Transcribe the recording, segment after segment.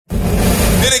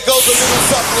it goes a little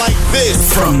something like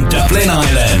this. From Dublin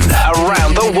Island,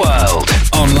 around the world,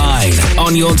 online,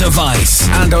 on your device,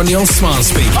 and on your smart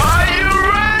speaker. Are you ready?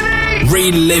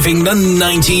 Reliving the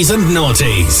 90s and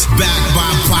noughties. Backed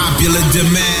by popular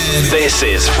demand. This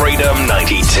is Freedom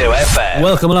 92 FM.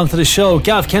 Welcome along to the show.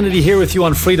 Gav Kennedy here with you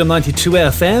on Freedom 92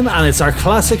 FM, and it's our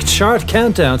classic chart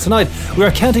countdown. Tonight we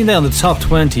are counting down the top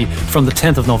 20 from the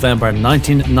 10th of November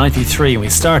 1993, and we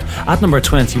start at number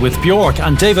 20 with Bjork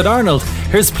and David Arnold.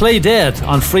 Here's Play Dead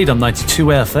on Freedom 92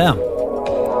 FM.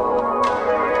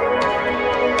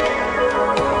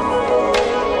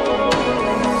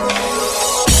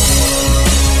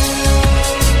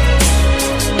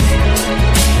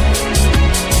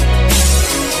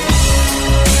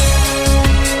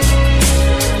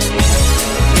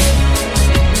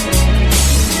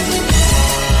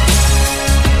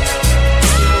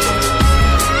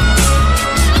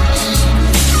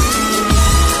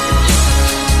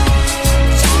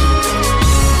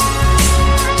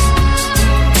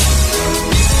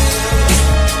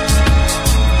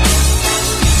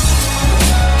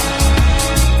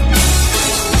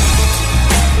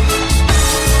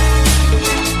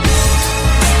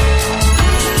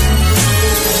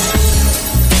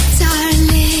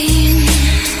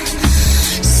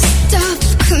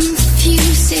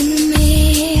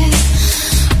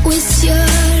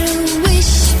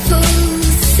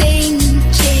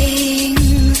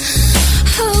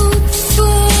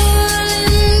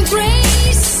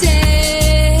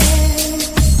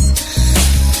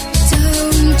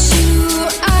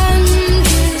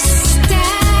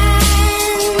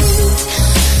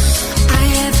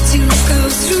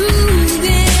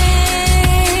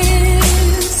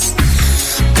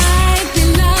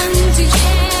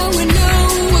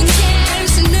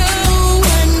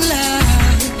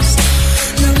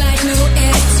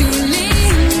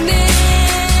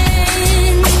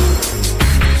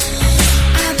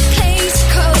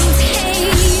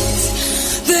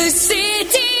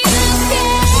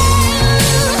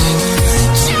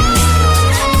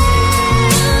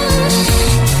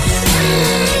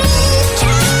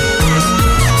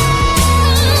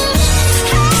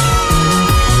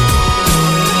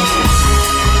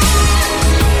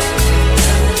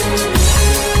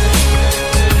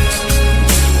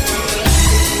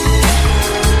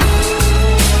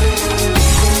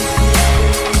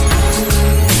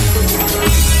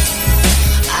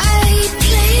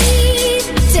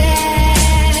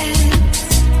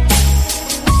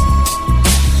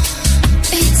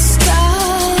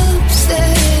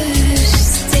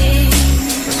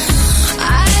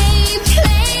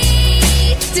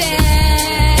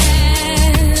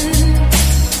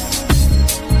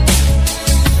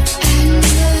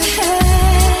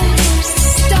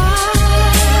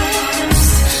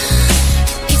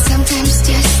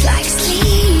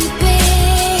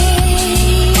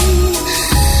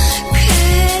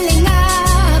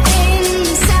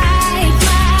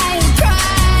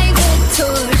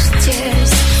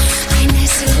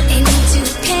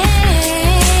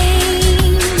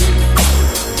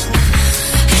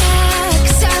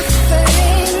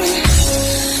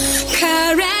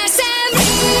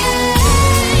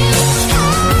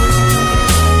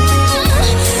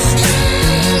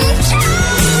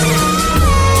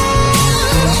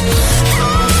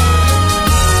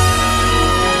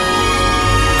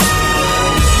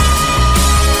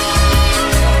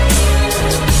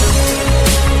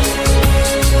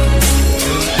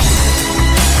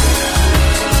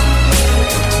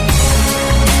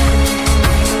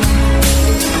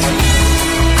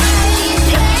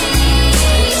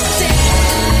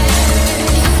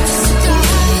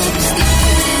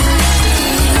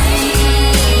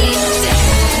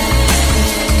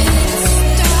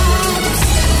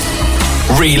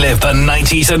 Relive the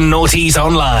 90s and noughties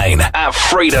online at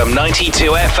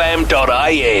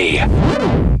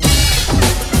freedom92fm.ie.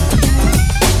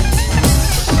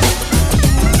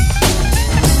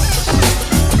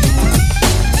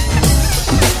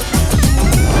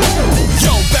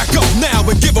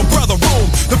 Give a brother room.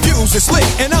 The fuse is lit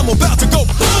and I'm about to go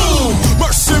boom.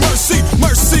 Mercy, mercy,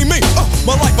 mercy me.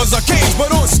 My life is a cage,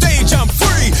 but on stage I'm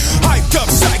free. Hyped up,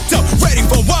 psyched up, ready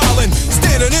for wildin'.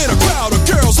 Standing in a crowd of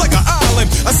girls like an island.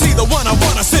 I see the one I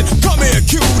wanna sit. Come here,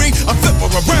 cutie. I flip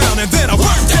her around and then I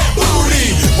work that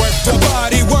booty. Work the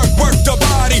body, work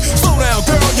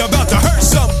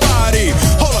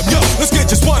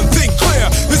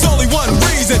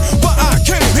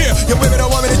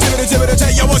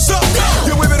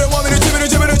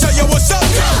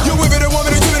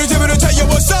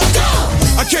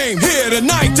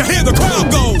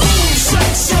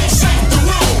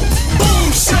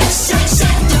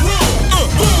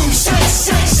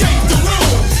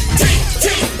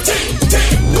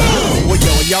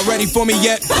y'all ready for me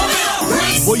yet?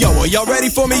 Well, yo, are y'all ready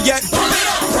for me yet?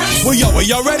 Well, yo, are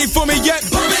y'all ready for me yet?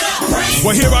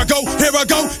 Well, here I go, here I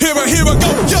go, here I go.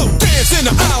 Yo, dance in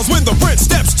the aisles when the Prince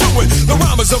steps to it. The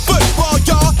rhyme is a football,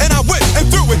 y'all, and I went and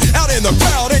threw it out in the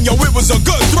crowd, and yo, it was a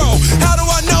good throw. How do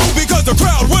I know? Because the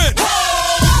crowd went.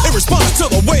 In response to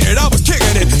the way that I was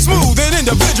kicking it, smooth and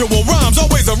individual rhymes,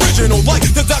 always original, like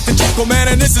the Dr. Jekyll man,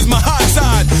 and this is my high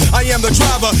side. I am the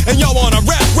driver, and y'all on a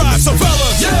rap ride. So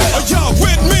fellas, are y'all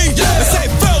with me? And say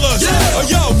fellas, are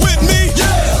y'all with me?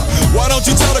 Why don't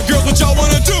you tell the girls what y'all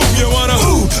wanna do? You wanna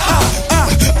ooh,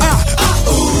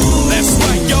 ooh. That's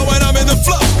right, yo, and I'm in the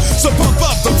flow. So pump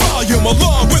up the volume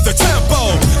along with the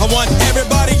tempo. I want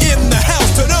everybody in the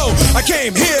house to know I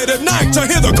came here tonight to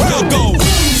hear the crowd go.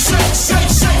 Shake, shake,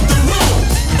 shake the room.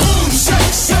 Boom,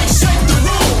 shake, shake, shake the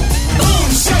room. Boom,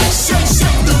 shake, shake,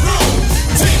 shake the room.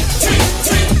 Tick, tick,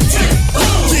 tick, tick,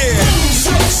 boom. Yeah. Boom,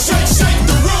 shake, shake, shake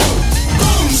the room.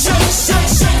 Boom, shake, shake,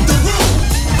 shake the room.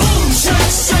 Boom, shake,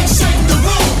 shake, shake the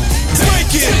room.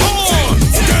 Take it on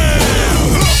down.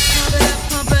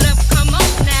 Pump it up, come on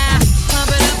now.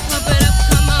 Pump it up,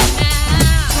 come on now.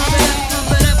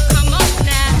 Pump it up, come on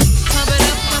now. Pump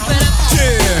it up.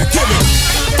 Yeah, give it.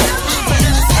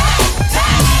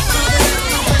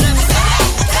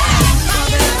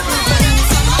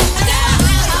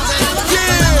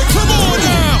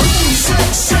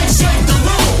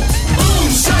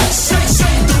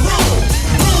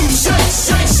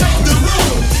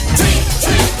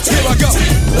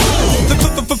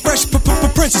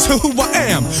 Princess, who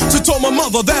I am. So told my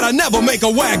mother that I never make a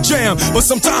whack jam. But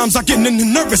sometimes I get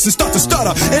nervous and start to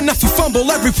stutter, and I fumble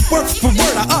every word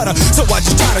I utter. So I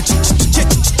just try to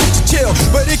chill,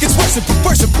 but it gets worse and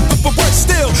worse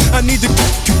still. I need the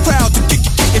crowd to get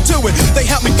into it. They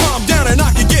help me calm down and I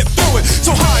can get through it.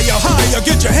 So higher,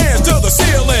 get your hands to the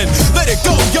ceiling. Let it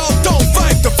go, y'all, don't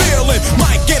fight the feeling.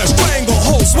 Might get a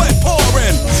stranglehold, sweat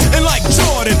pouring. And like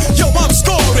Jordan, yo, I'm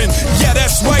scoring. Yeah,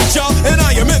 that's right, y'all, and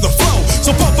I am in the flow.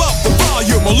 So pump up the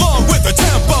volume along with the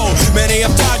tempo. Many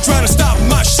have died trying to stop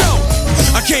my show.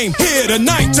 I came here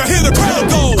tonight to hear the crowd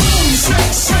go. Boom,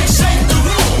 shake, shake, shake the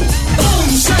room. Boom,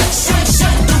 shake, shake,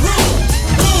 shake the room.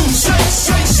 Boom, shake,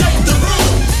 shake, shake the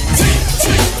room. Tick,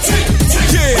 tick, tick, tick.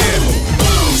 Yeah.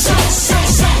 Boom, shake, shake,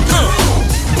 shake the room.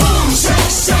 Boom, shake,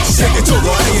 shake, shake it to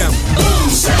who I am. Boom,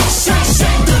 shake, shake,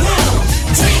 shake the room.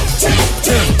 Tick, tick,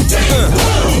 tick, tick.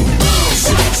 Boom,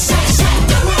 shake, shake, shake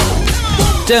the room.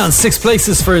 Down 6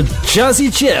 places for Jazzy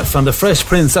Jeff and the Fresh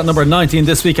Prince at number 19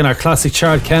 this week in our classic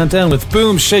chart countdown, with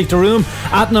Boom Shake the Room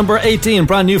at number 18,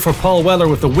 brand new for Paul Weller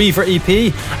with the Weaver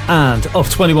EP, and up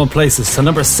 21 places to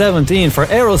number 17 for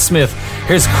Aerosmith.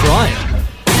 Here's Crying.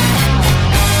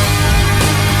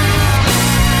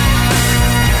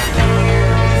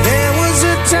 There was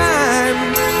a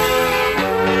time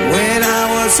when I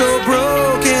was so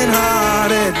broken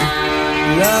hearted.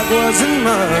 Love wasn't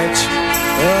much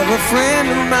of a friend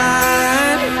of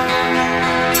mine.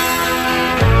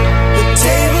 The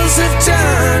tables have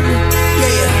turned,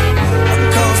 yeah,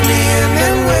 calls me in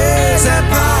and ways I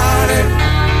parted.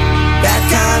 That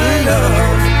kind of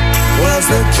love was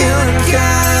the killing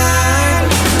kind.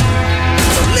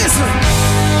 So listen,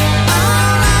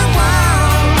 all I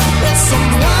want is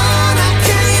someone I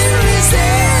can't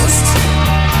resist.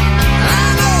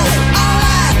 I know all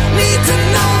I need to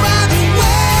know by the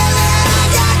way that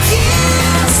I got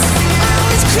kissed. I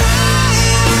was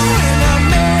crying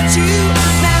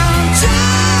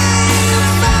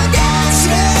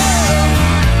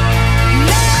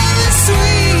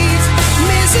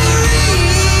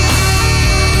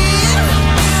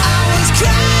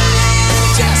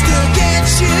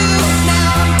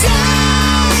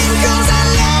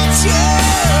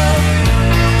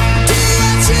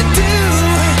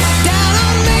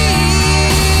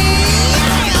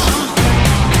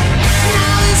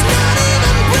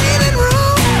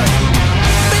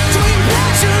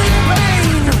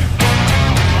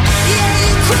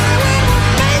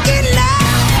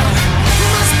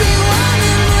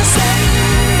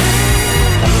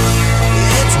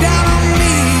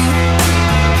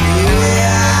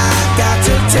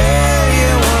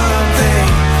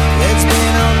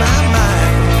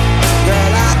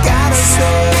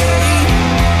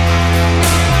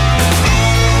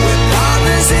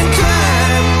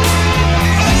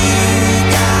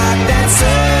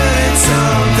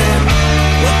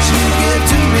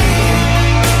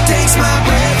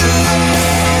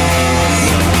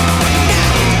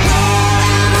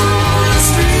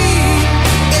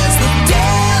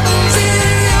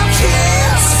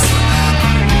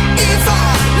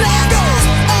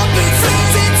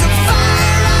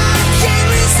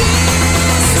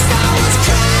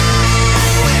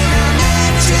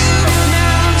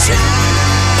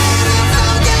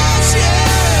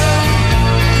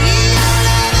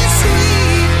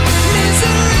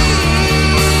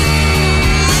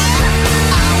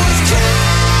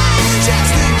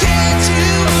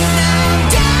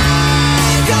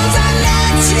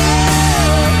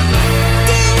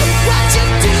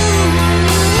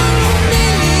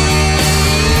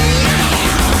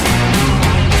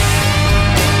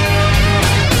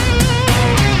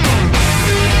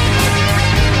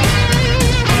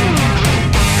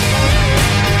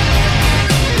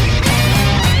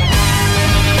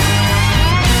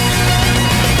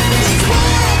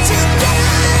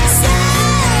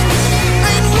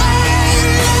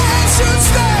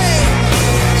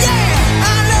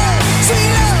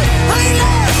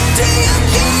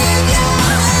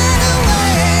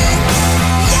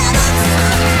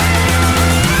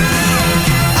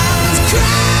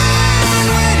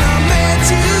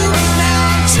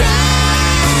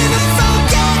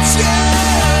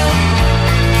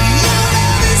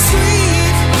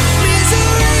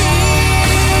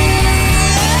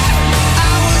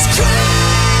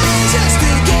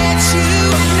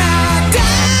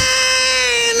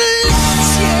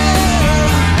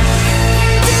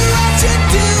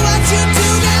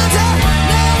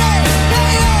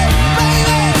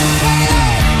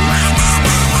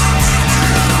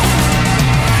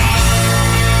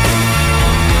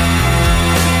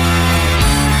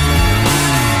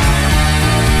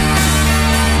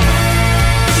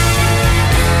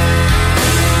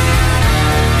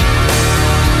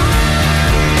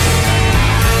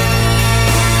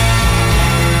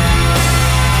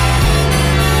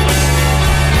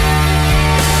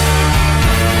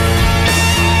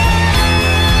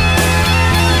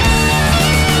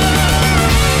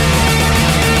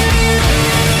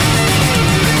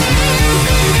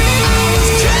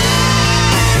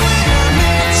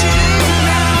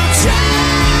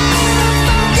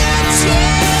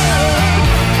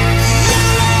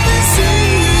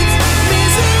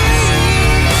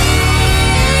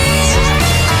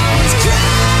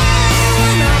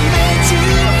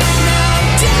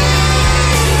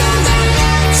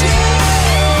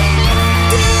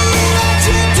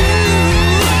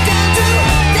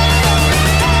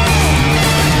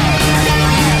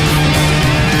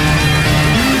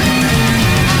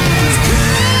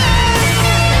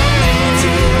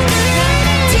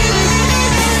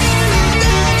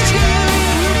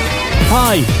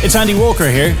Hi, it's Andy Walker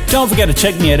here. Don't forget to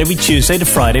check me out every Tuesday to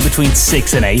Friday between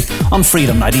 6 and 8 on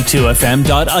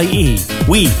freedom92fm.ie.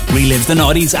 We relive the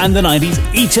 90s and the 90s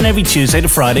each and every Tuesday to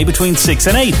Friday between 6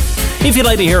 and 8. If you'd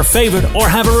like to hear a favourite or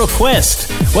have a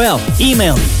request, well,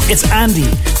 email me. It's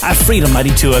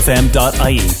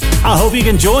andy@freedom92fm.ie. I hope you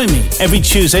can join me every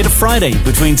Tuesday to Friday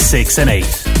between 6 and 8.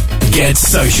 Get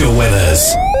social with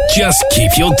us. Just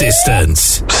keep your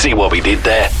distance. See what we did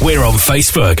there? We're on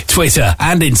Facebook, Twitter,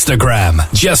 and Instagram.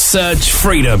 Just search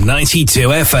Freedom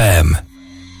 92 FM.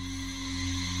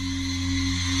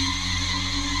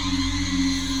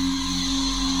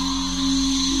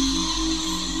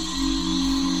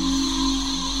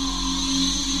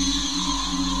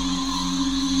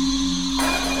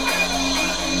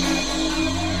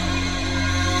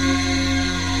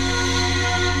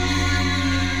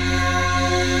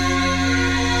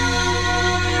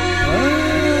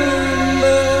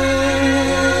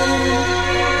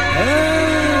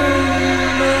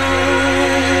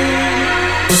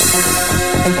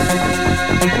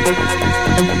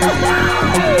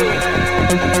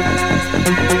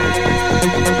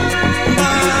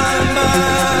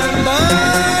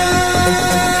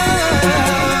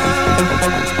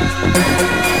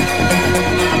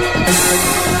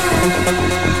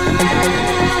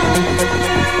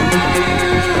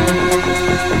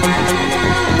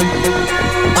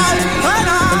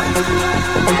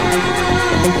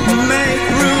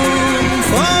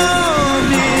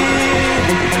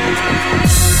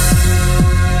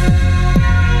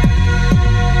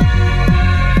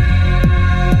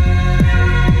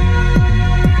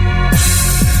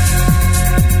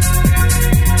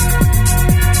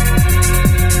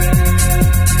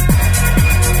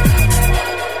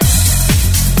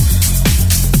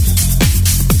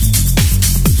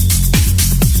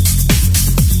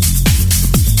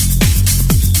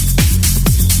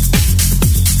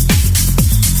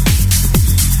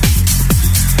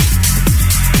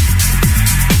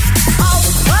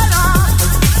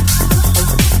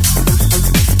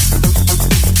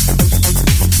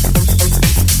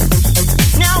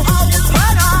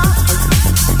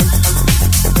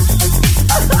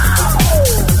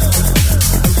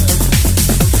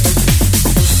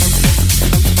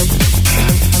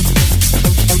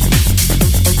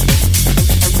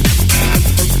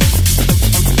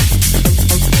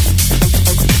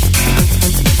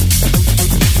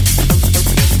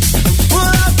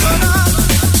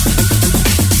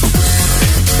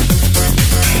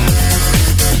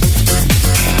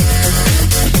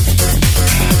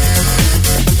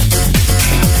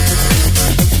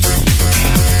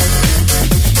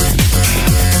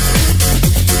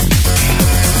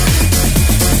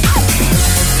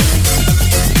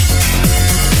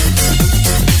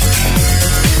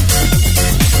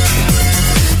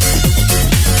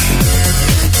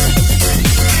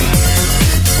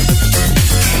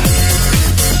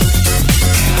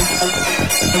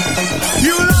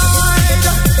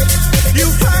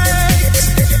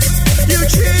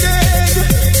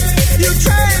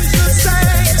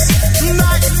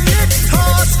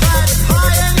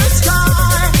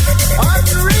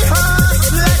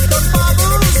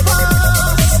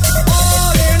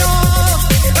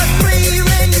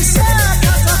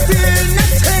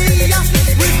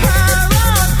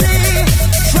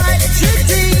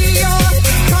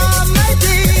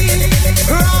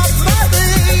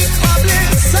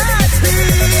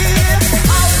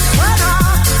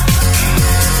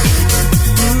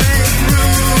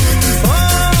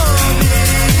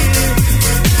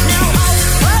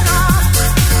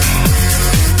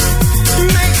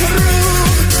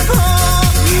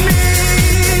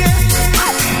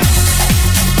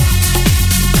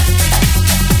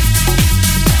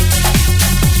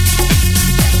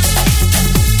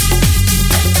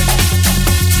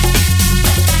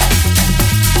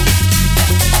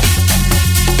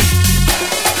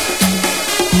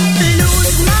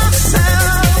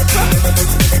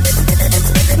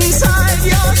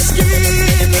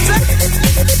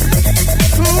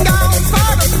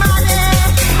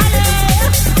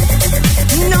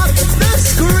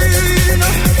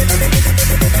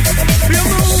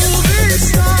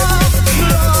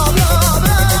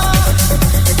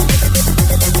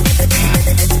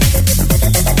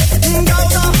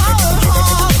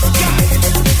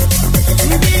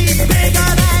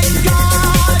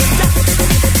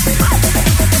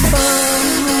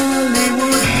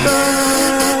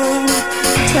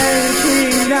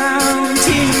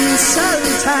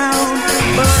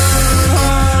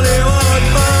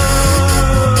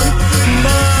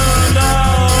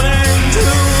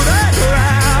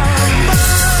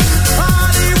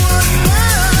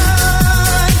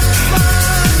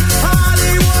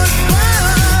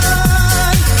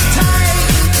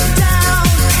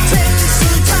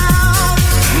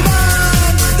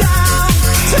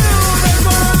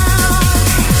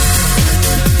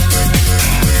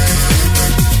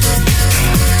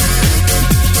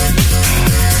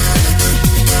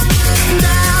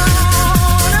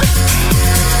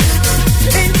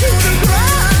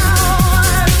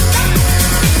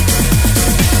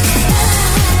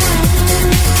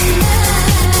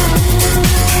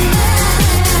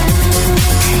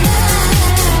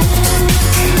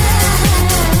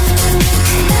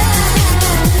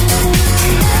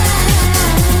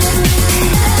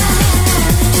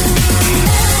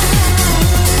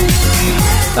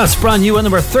 That's brand new at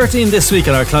number 13 this week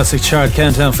in our classic chart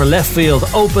countdown for Left Field.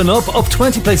 Open Up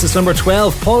 20 places, number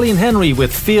 12, Pauline Henry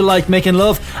with Feel Like Making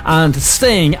Love, and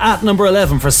staying at number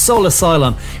 11 for Soul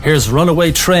Asylum, here's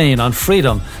Runaway Train on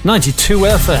Freedom 92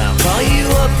 FM. Call you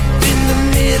up in the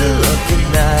middle of the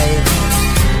night,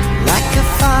 like a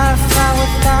firefly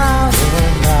without a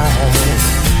light.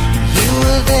 You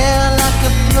were there like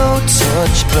a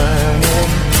blowtorch burning.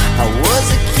 I was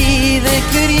a key that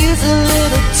could use a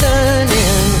little turning.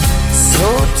 So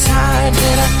tired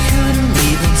that I couldn't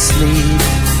even sleep.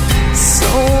 So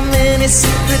many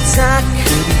secrets I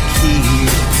couldn't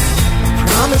keep. I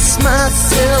promised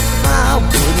myself I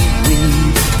wouldn't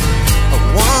leave.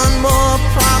 One more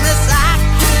promise I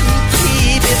couldn't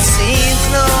keep. It seems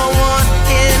no one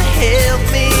can help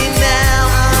me now.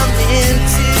 I'm in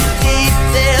too deep,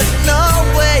 there's no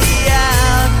way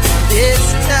out. This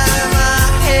time I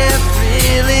have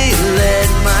really led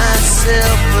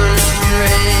myself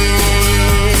astray.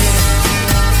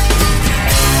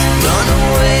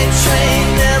 Runaway train,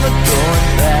 never going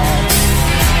back.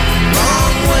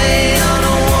 Long way on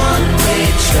a one-way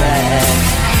track.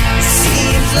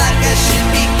 Seems like I should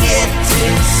be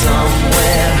getting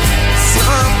somewhere.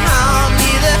 Somehow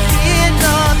neither here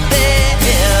nor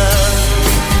there.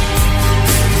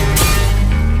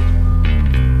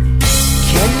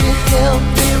 Can you help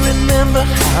me remember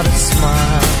how to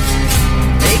smile?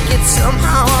 Make it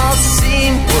somehow all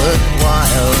seem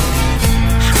worthwhile.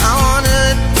 How on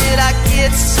earth did I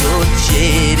get so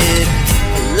jaded?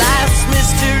 Life's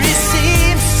mystery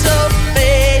seems so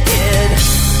faded.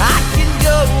 I can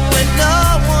go where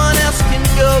no one else can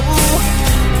go.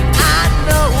 I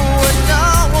know what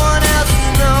no one else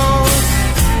knows.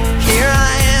 Here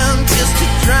I am, just a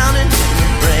drowning in the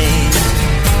rain,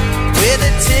 with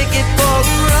a ticket for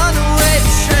a runaway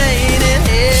train, and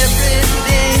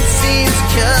everything seems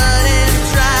cut and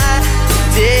dry.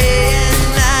 Day and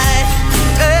night,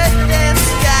 earth and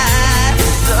sky.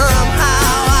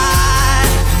 Somehow I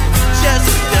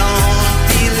just don't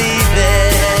believe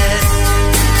it.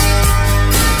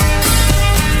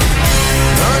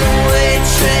 Runaway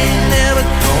train, never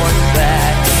going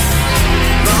back.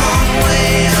 Long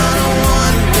way on a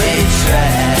one-way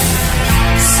track.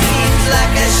 Seems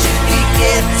like I should be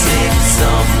getting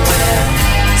somewhere.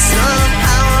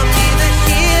 Somehow I'm neither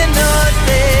here nor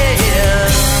there.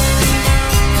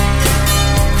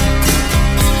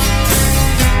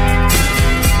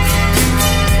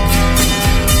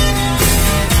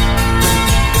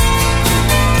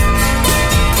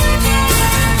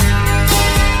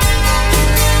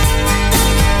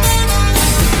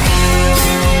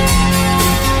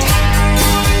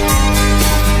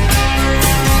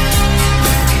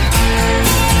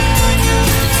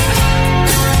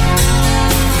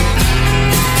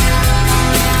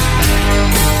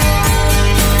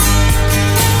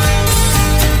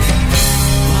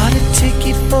 Bought a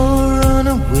ticket for a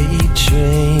runaway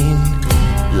train,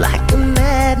 like a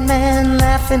madman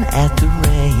laughing at the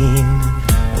rain.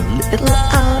 A little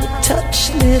out of touch,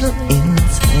 little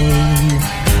insane.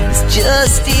 It's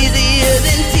just easier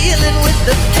than dealing with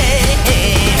the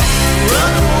pain.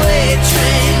 Runaway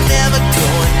train, never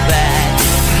going back.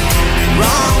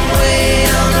 Wrong way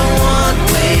on a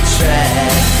one-way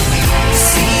track.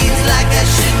 Seems like I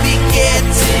should be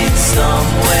getting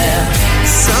somewhere.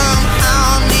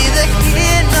 Somehow neither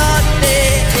here nor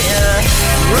there.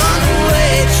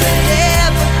 Runaway train,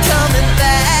 never coming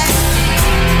back.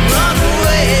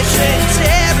 Runaway train,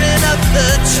 tearing up the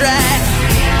track.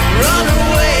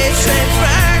 Runaway train,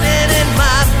 burning in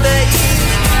my face.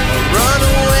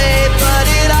 Runaway, but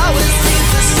it always seems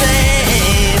the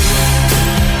same.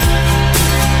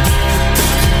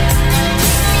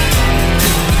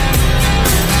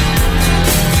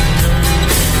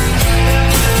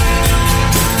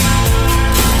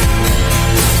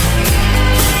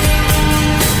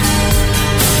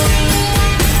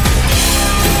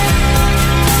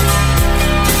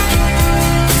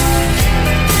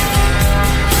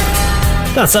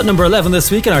 That's at number 11 this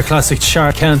week in our classic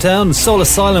chart countdown. Soul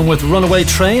Asylum with Runaway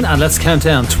Train, and let's count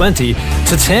down 20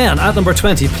 to 10. At number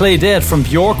 20, Play Dead from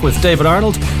Bjork with David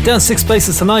Arnold. Down 6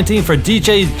 places to 19 for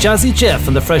DJ Jazzy Jeff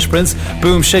and the Fresh Prince.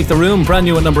 Boom Shake the Room, brand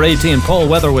new at number 18, Paul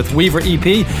Weather with Weaver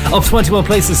EP. Up 21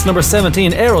 places to number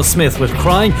 17, Aerosmith with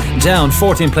Crying. Down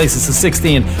 14 places to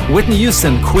 16, Whitney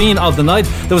Houston, Queen of the Night.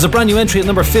 There was a brand new entry at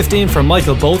number 15 for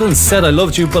Michael Bolton, Said I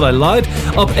Loved You But I Lied.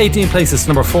 Up 18 places to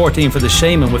number 14 for The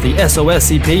Shaman with the SOS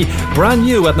SCP. Brand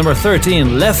new at number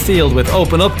 13, Left Field with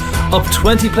Open Up. Up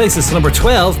 20 places to number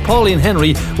 12, Pauline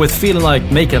Henry with Feeling Like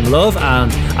Making Love.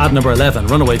 And at number 11,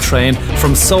 Runaway Train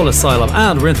from Soul Asylum.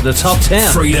 And we're into the top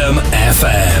 10. Freedom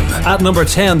FM. At number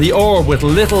 10, The Orb with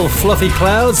Little Fluffy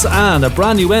Clouds. And a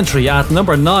brand new entry at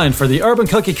number 9 for the Urban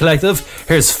Cookie Collective.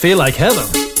 Here's Feel Like Heaven.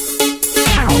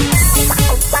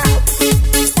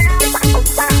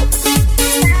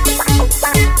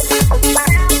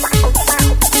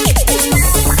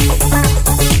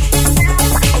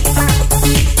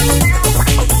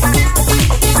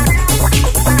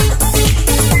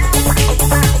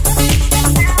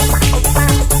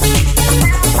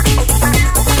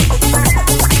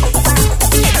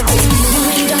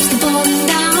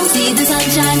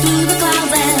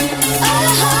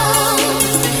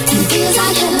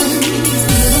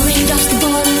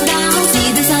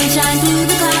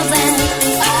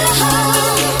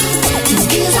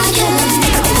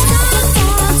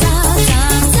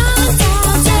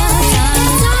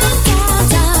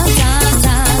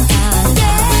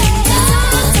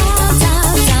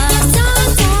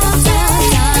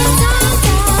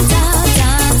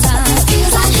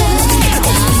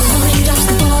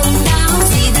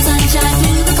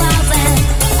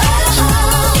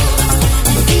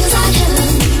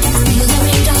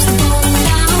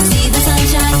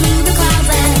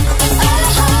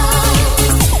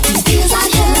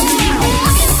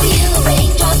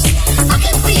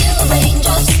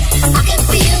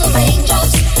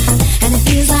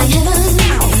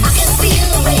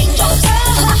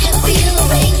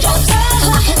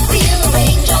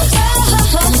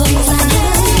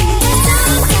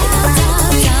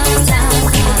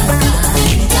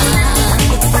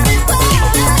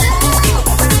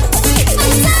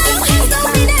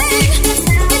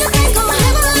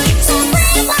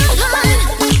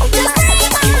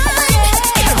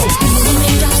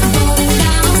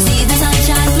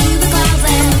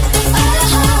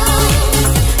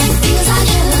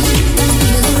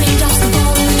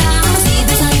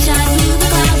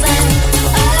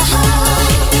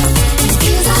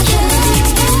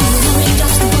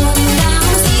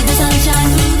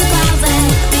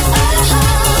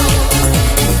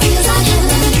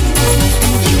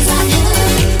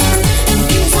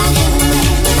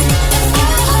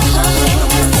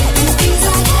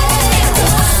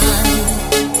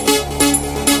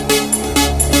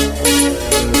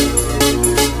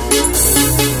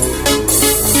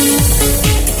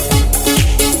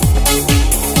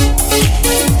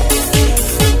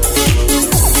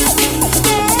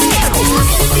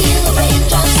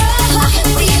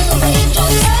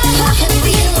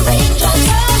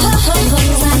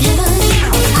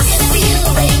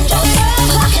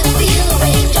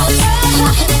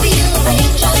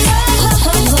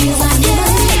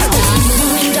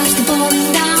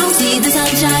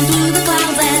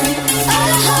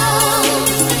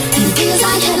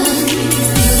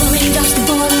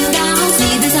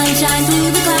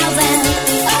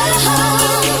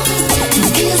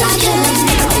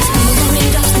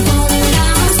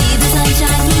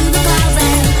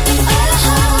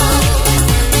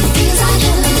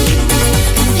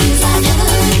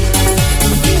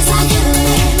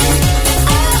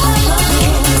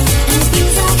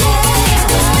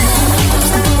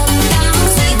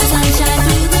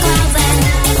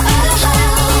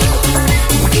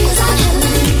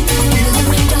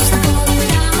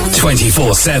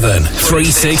 ...24/7,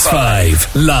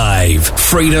 365, live,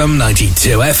 Freedom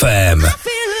 92 FM.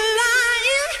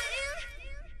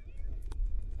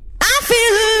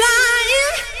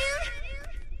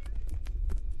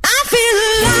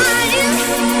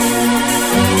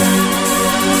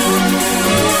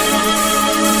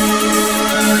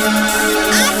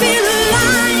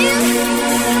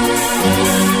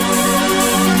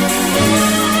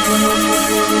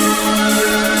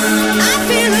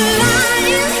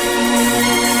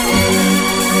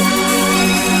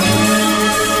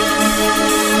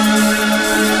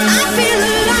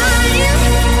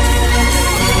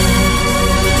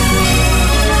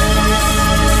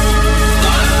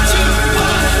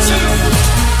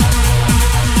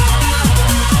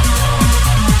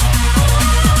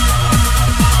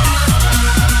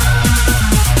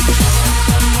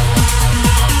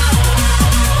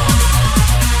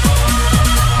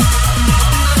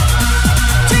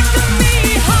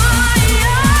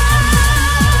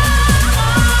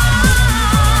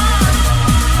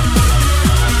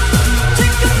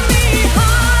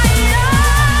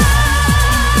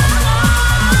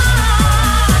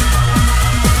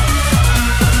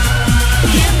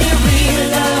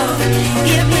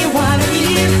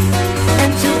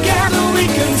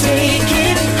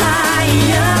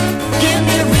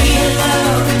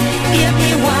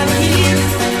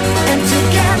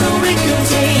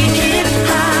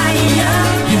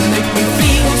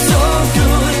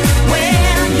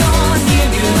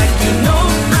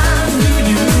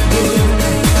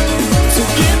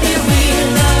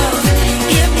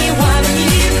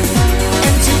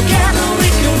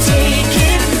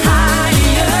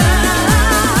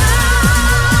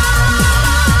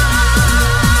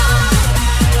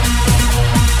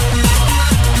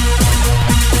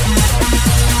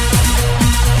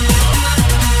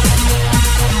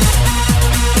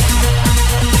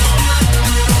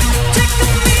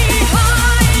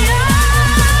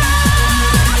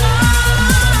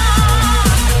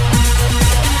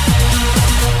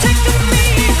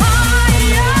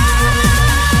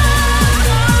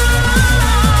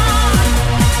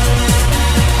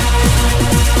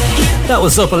 That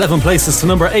was up 11 places to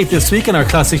number 8 this week in our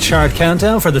classic chart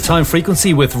countdown for the Time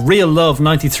Frequency with Real Love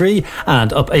 93,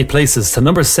 and up 8 places to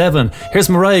number 7. Here's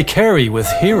Mariah Carey with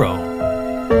Hero.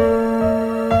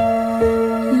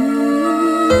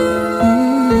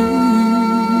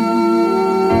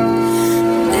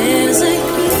 There's a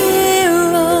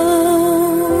hero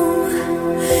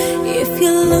if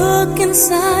you look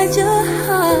inside your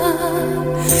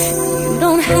heart. You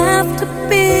don't have to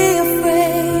be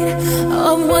afraid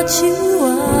of what you are.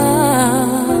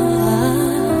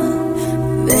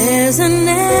 There's an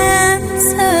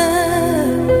answer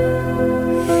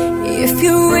if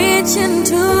you reach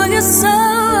into your soul,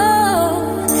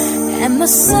 and the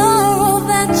sorrow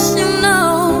that you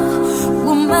know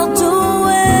will melt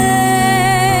away.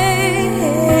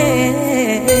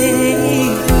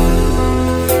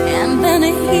 And then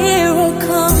a hero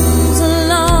comes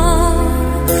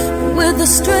along with the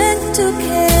strength to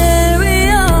carry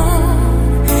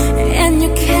on, and you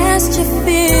cast your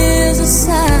fears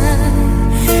aside,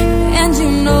 and you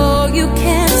know you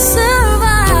can't survive.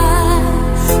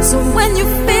 So when you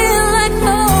feel like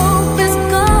hope is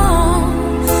gone,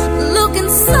 look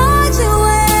inside you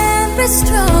and be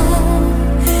strong,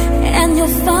 and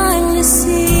you'll finally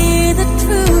see the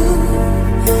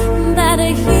truth, that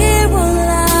a hero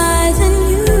lies in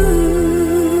you.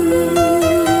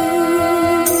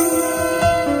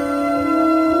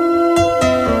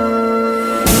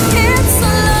 It's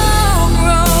a long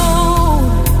road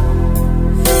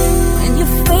when you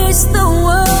face the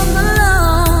world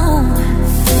alone.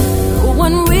 No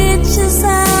one reaches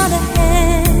out a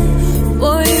hand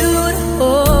for you to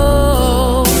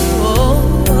hold.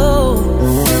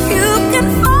 You can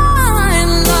find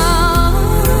love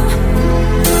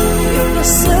if you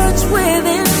search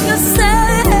within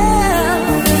yourself,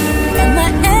 and the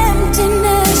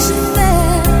emptiness you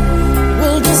felt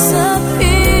will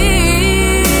disappear.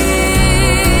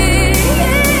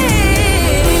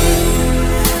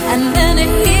 And then a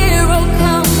hero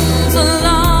comes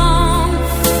along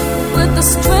with the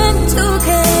strength to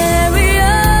carry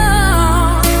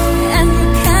on, and you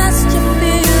cast your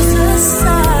fears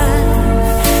aside,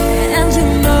 and you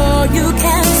know you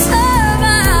can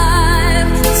survive.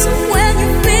 So when you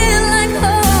feel like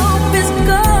hope is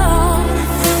gone,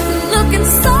 look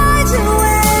inside you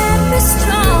and be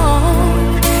strong,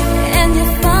 and you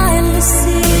finally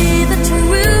see the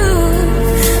truth,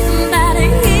 that a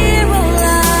hero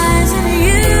lies in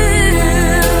you.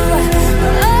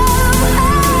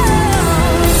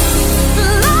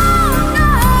 Long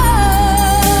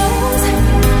roads,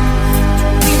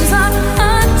 dreams are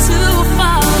hard to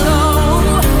follow,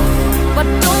 but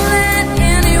don't let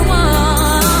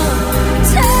anyone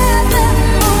tear them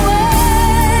away.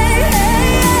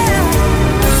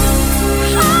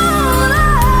 Hold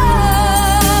on,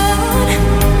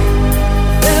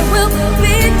 there will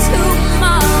be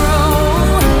tomorrow.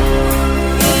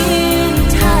 In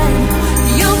time,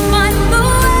 you'll find the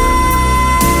way.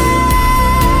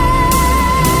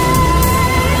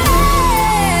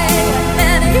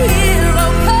 And a hero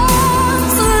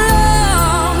comes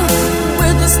along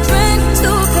with the strength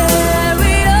to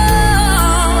carry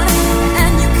on,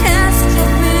 and you cast your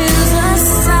fears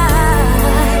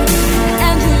aside,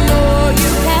 and you know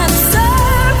you can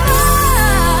survive.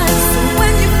 So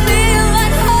when you feel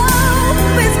like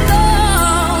hope is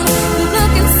gone,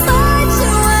 look inside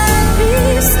you and be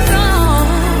strong,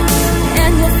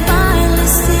 and you'll finally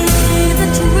see the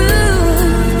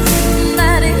truth,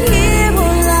 that a hero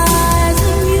lies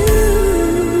in you.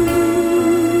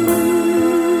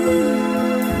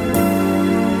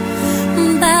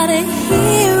 That a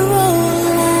hero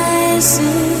lies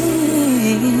in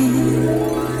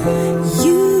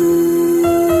you.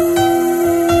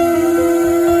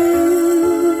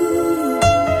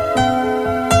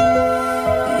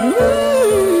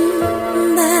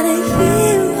 That a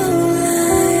hero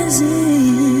lies in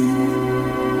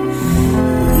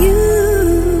you.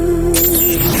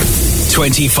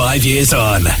 25 years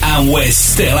on, and we're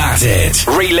still at it.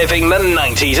 Reliving the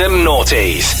 90s and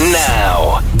noughties.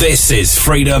 Now, this is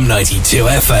Freedom 92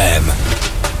 FM.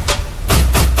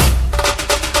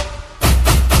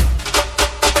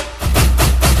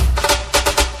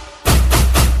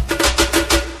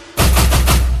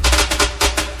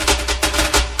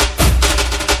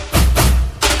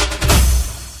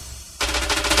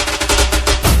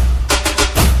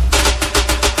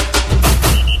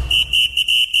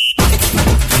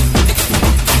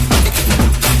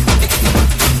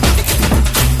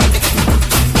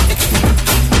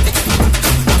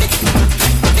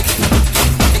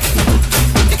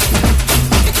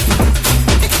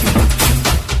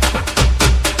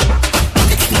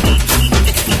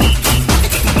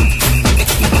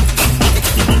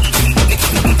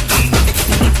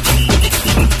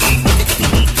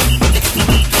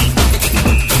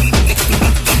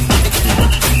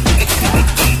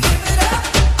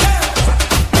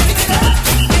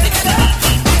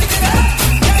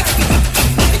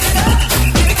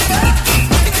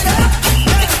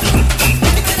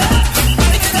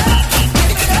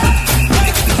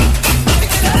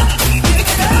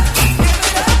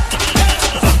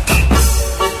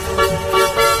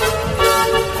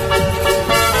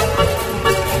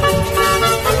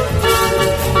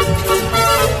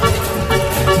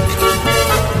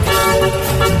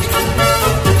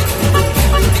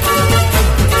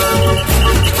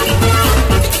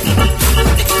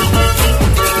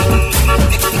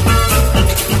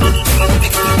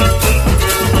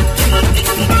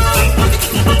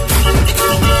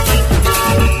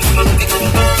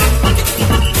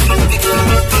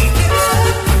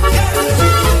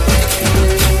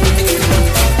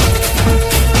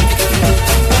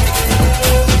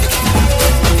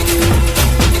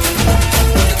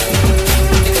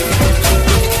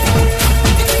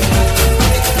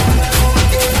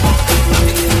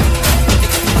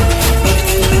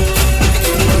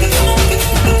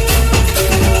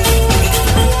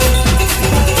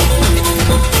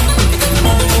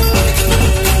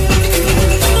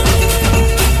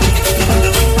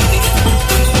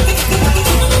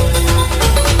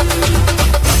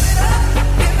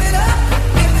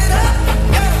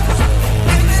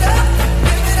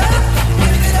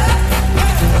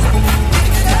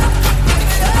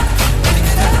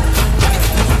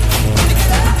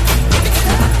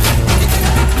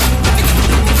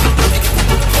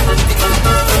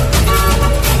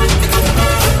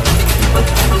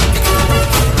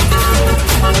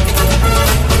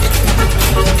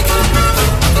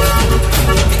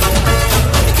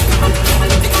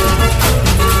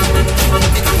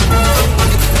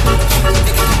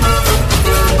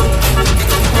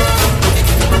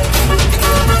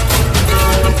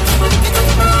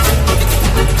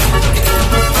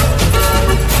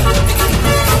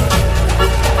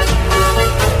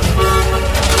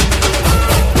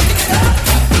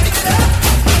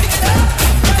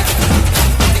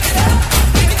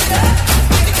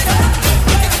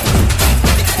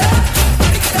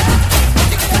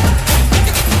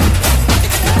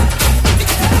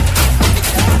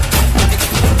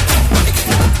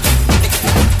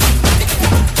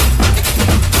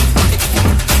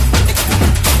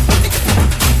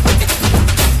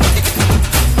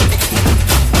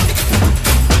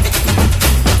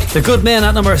 The Good Men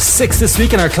at number 6 this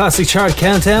week in our classic chart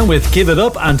countdown with Give It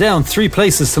Up, and down 3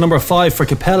 places to number 5 for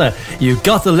Capella. You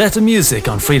got the Let the Music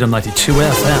on Freedom 92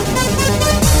 FM.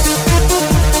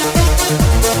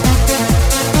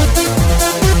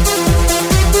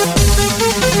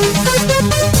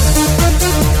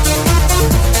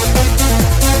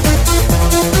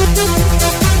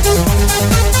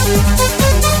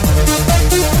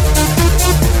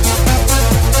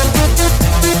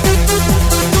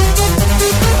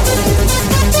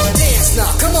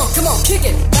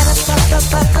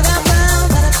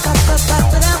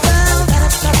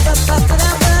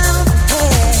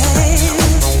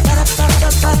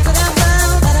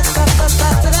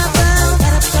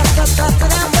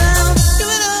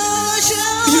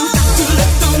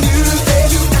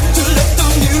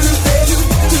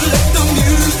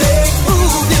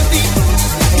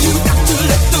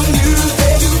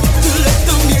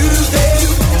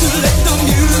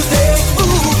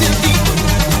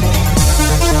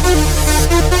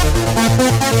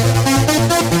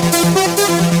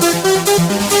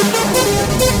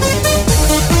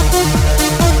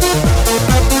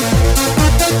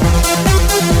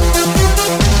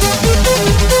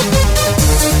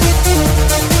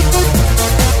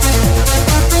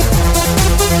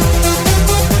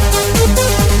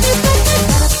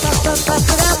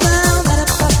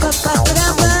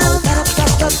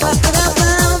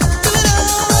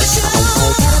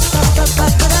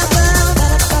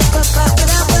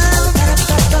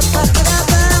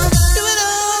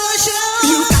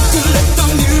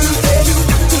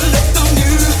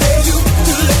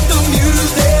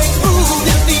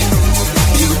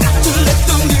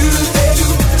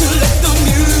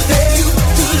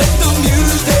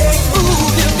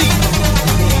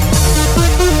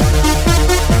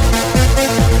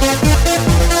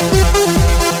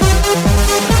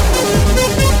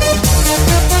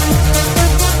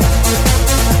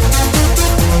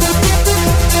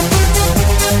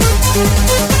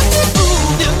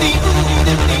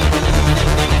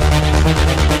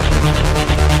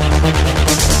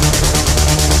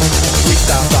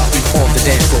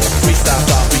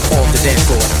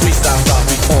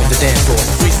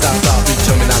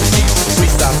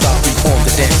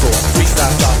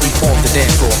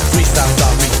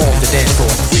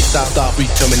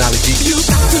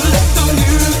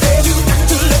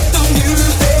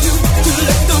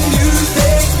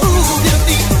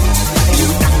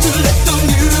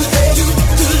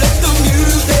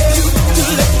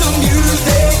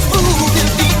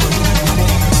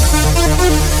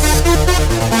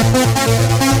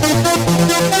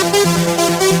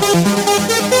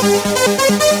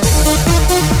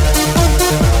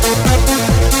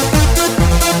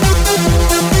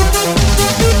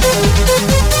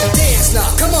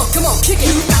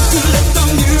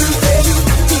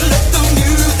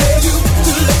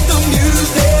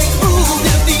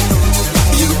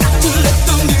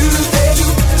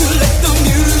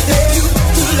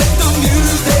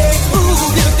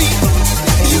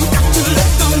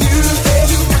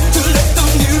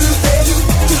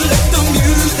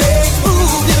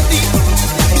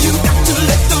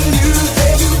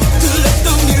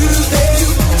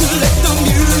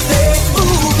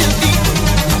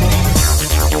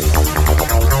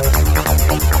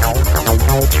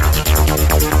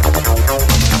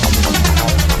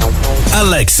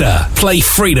 Alexa, play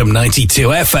Freedom 92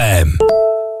 FM.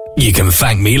 You can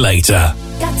thank me later.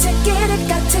 Got to get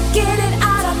it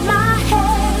out of my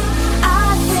head.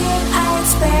 I think I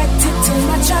expected too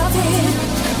much of it.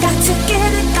 Got to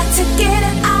get it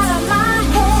out of my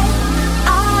head.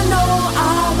 I know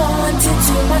I wanted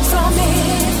too much from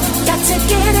it. Got to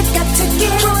get it.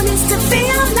 Who needs to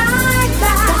feel like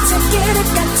that? Got to get it.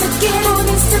 Who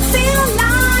needs to feel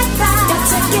like that? Got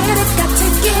to get it.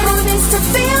 Who needs to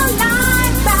feel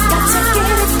like that? Got to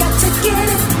get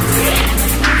it.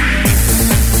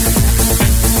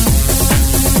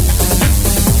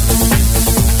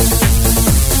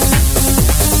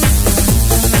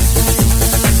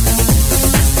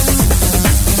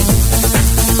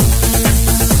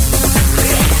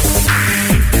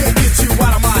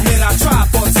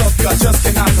 I just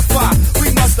cannot defy. We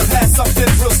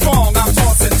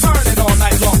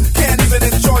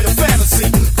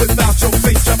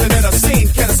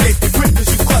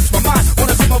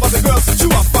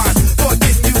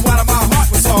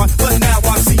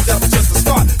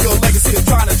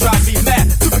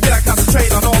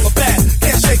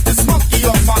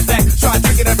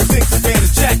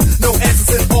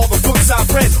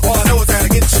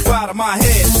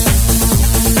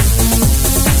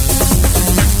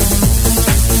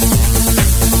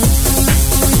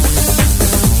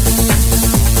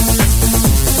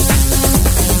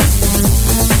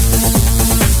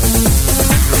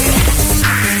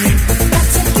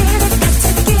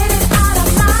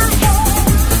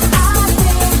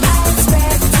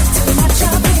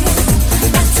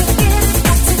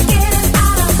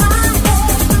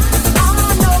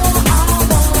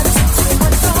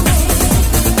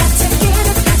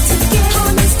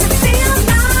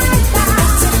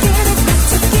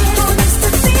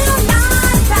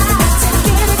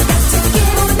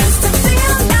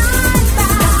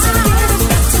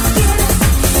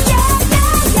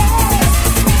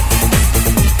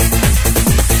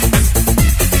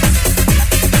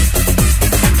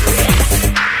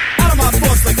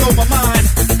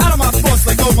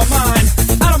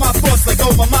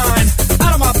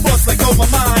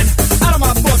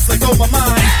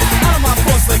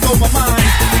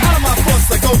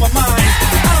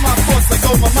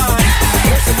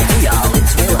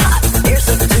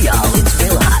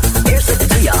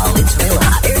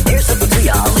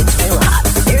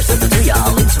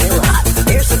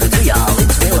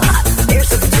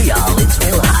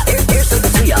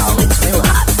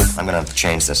gonna have to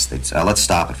change this. Let's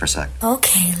stop it for a sec.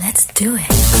 Okay, let's do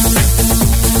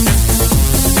it.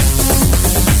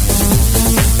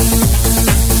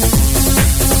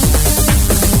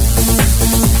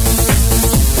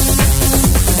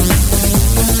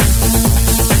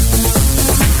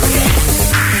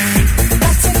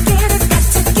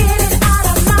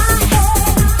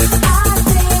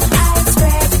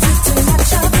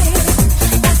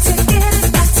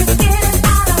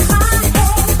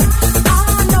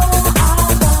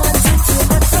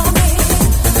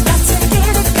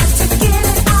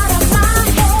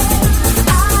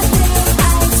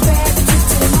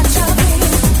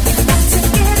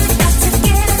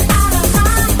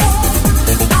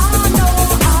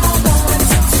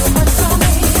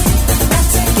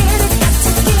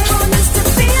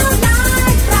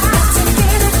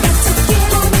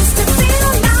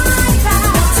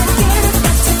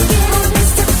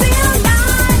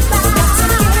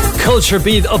 Culture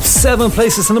Beat up 7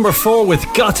 places to number 4 with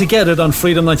Got to Get It on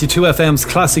Freedom 92 FM's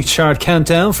Classic Chart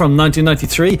Countdown from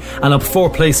 1993, and up 4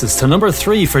 places to number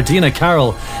 3 for Dina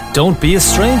Carroll, Don't Be a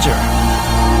Stranger.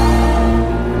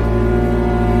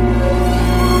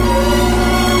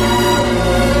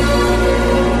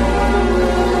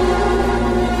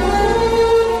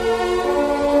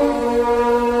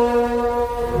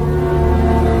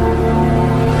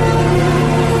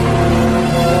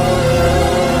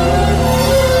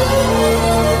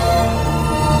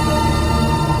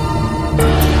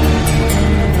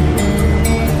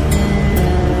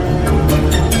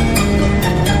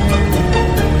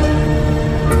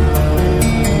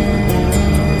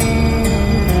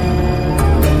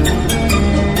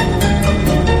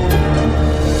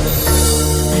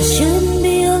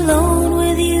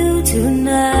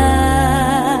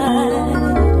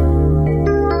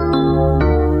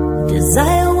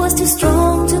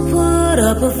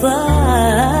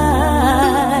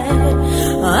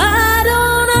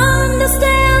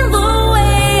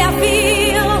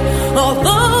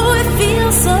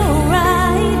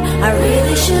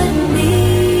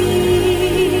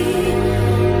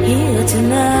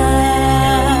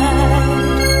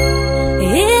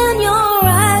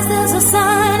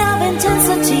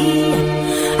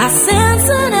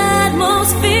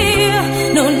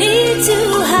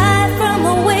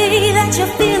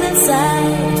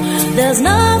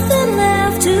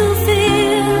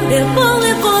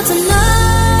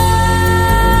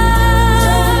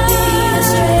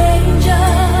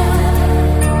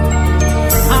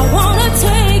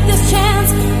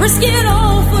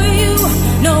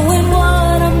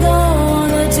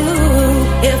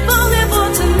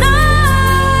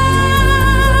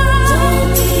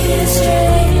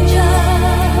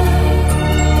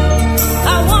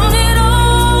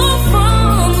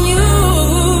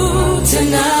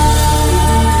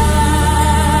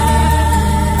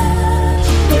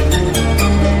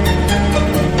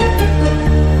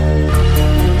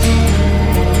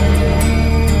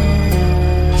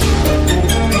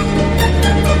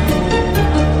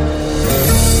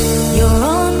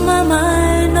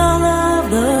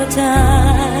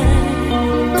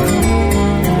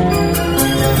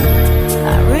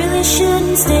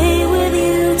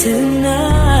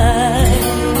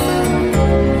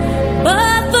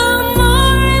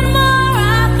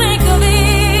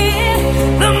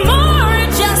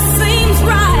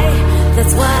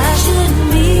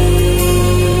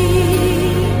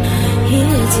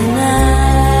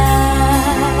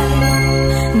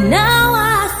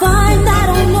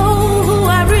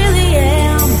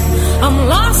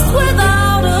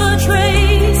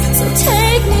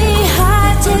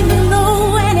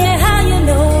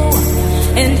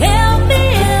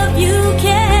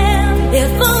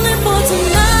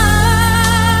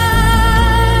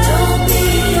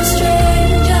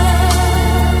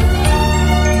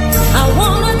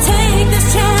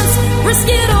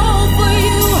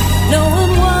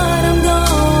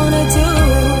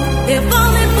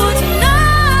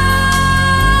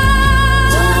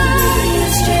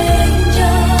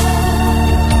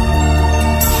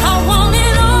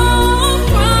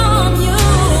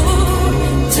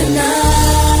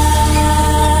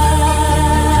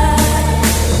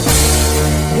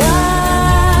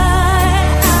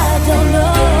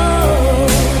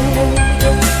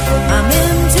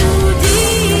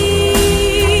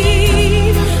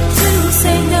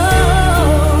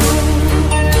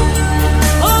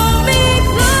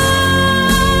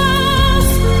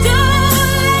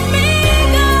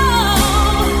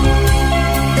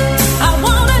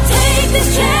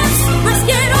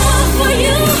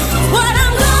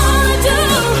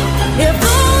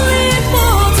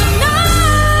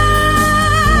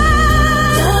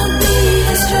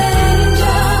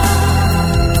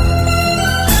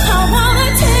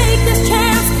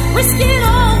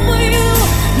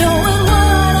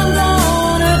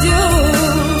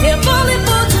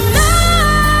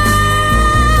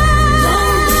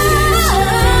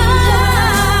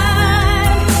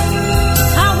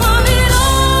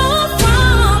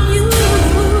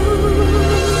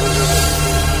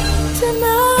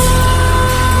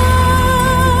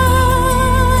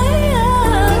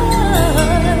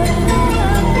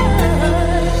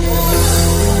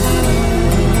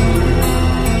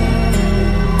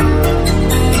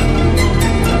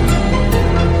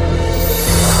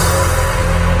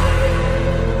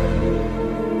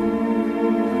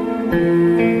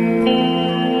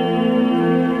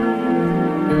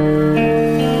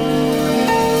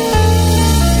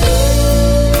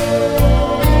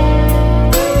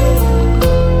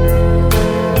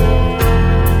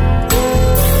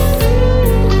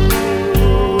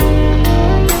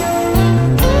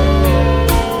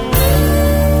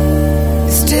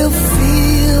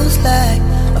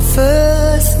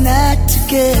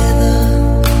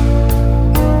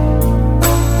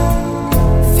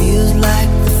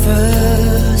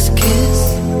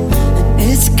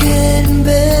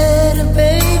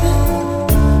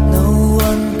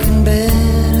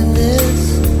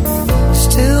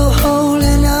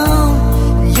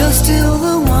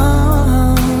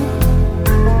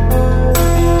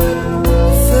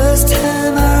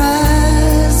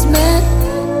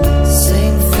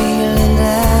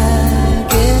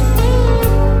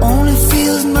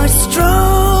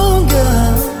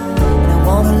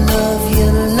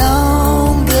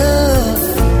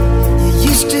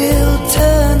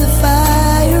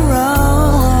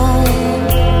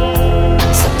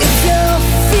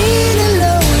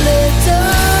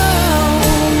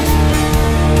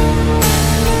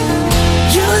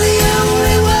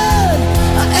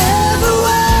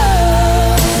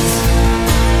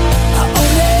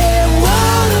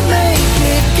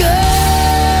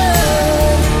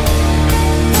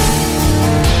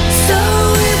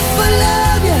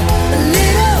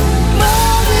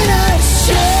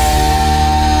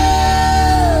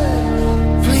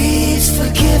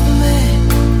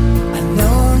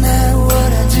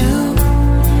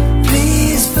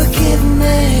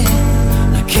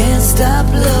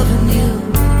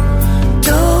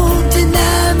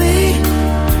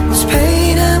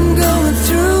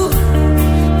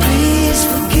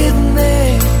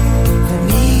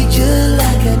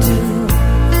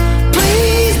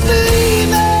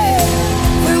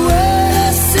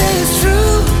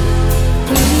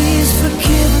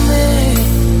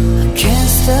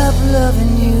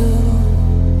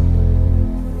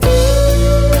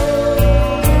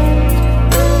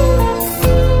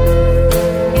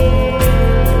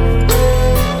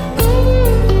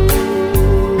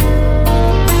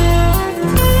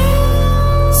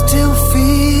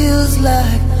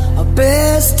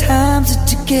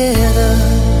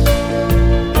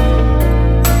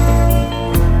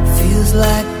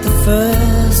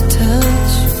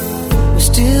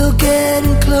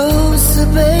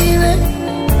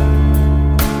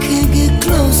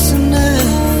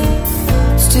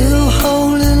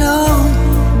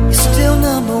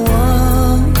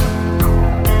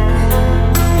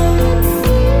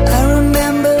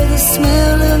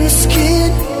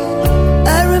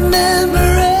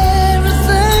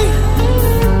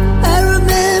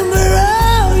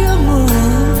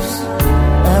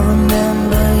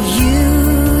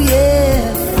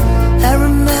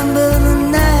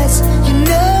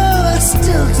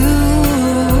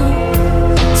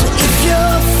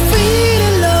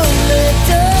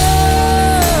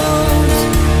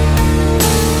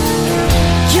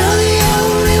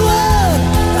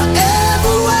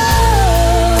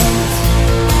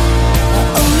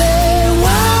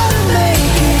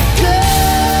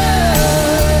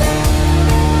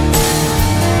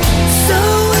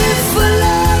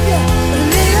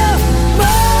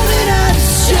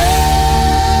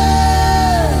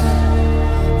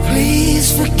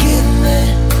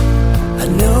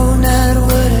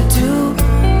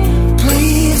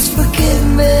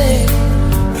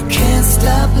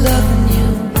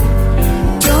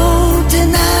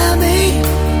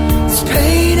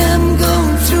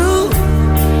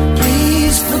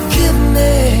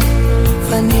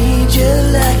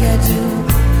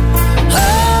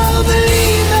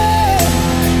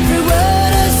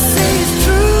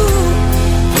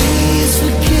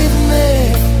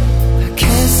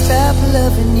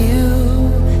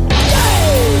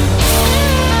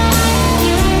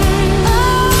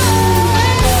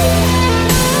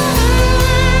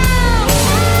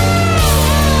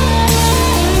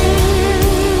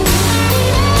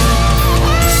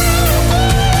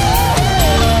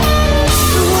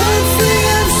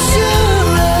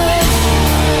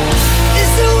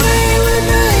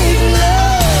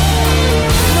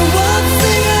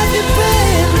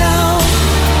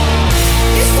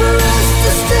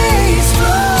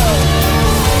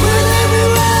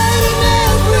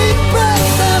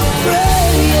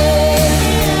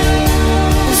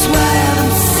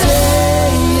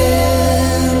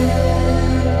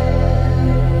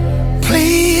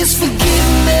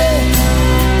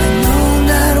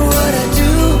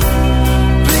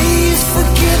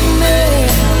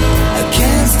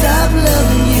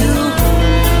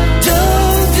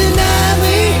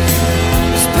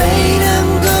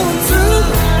 Going through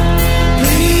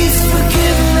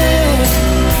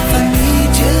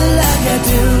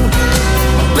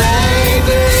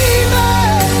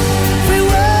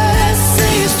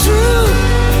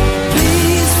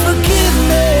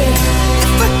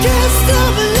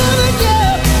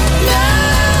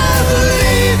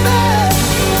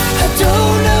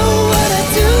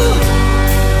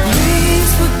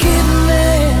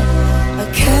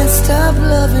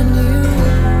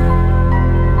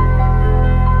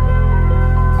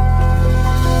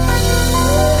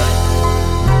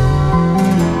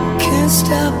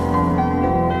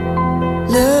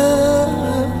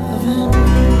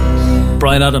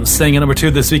Bryan Adams staying at number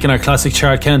 2 this week in our classic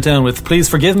chart countdown with Please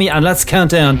Forgive Me, and let's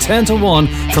count down 10 to 1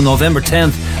 from November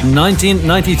 10th,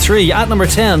 1993. At number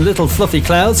 10, Little Fluffy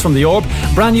Clouds from The Orb.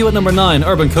 Brand new at number 9,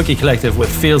 Urban Cookie Collective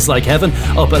with Feels Like Heaven.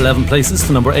 Up 11 places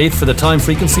to number 8 for The Time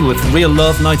Frequency with Real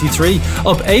Love 93.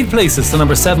 Up 8 places to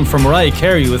number 7 for Mariah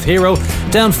Carey with Hero.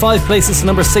 Down 5 places to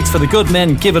number 6 for The Good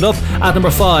Men, Give It Up. At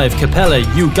number 5, Capella,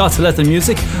 You Got to Let the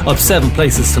Music. Up 7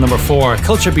 places to number 4,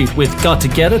 Culture Beat with Got to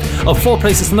Get It. Up 4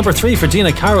 places to number 3 for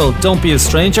Gina Carroll, Don't Be a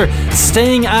Stranger.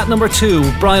 Staying at number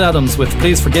 2, Bryan Adams with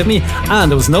Please Forgive Me,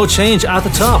 and there was no change at the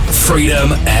top. Freedom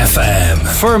FM.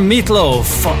 For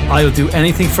Meatloaf, I'll do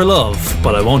anything for love,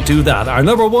 but I won't do that. Our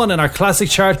number 1 in our classic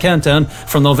chart countdown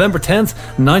from November 10th,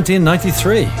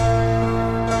 1993.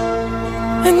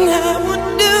 And I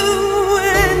would do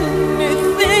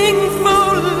anything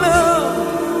for love.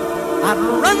 I'd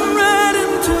run right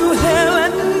into hell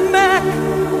and back.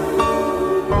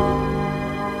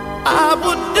 I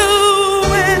would do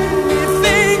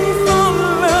anything for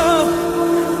love.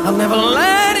 I'll never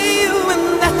lie to you, and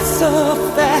that's a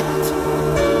fact.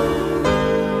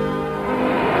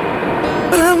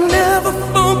 But I'll never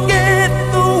forget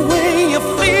the way you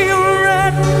feel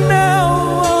right now.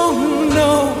 Oh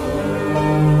no,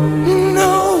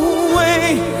 no way.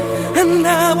 And I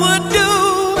would do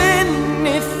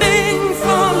anything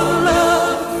for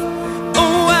love.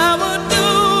 Oh, I would do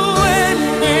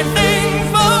anything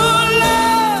for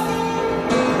love.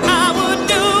 I would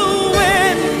do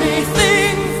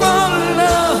anything for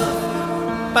love.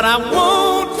 But I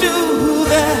won't do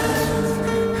that.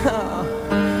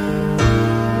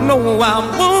 No, I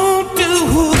won't do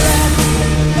that.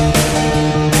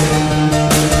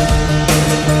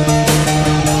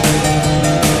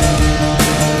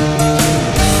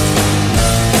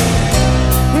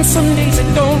 And some days it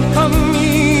don't come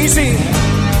easy,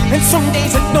 and some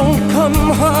days it don't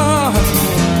come hard.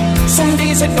 Some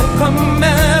days it don't come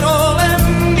at all,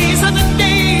 and these are the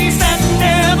days that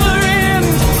never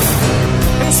end.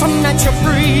 And some nights you're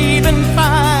breathing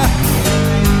fire,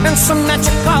 and some nights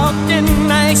you're caught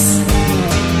in ice.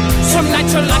 Some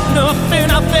nights you're like nothing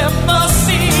I've ever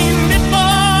seen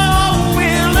before.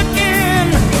 Will again.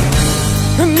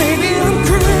 And maybe I'm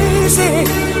crazy.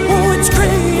 Oh, it's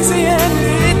crazy and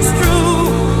it's true.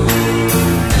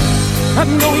 I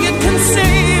know you can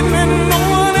save me. No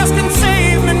one else can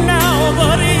save me now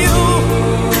but you.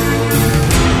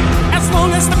 As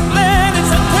long as the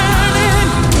planets are turning,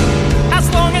 as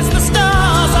long as the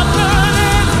stars are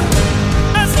burning,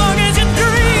 as long as your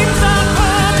dreams are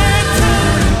coming true,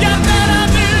 you better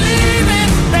believe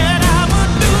it, that I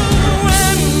would do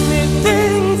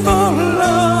anything for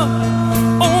love.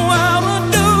 Oh, I would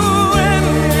do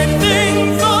anything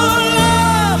for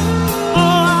love. Oh,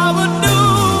 I would do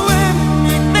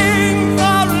anything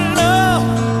for love.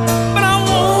 But I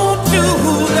won't do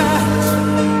that.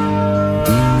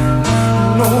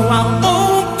 No, I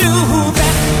won't do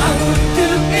that. I would do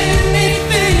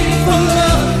anything for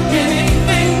love,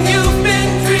 anything you've been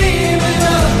dreaming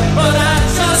of. But I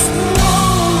just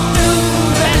won't do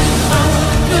that. I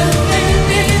would do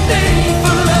anything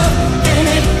for love,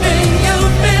 anything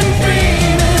you've been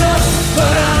dreaming of.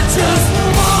 But I just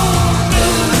won't do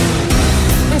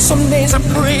it. And some days I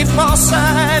pray for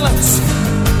silence,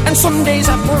 and some days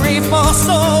I pray for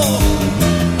soul.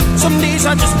 Some days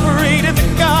I just pray to the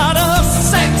God of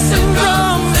sex and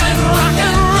drums and rock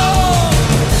and roll.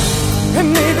 And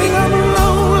maybe I'm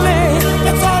lonely,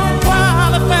 that's all I'm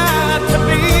qualified to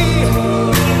be.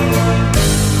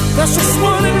 There's just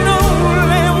one and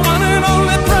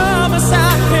only promise I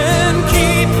can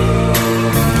keep.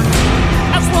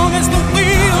 As long as the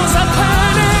wheels are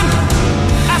turning,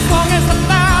 as long as the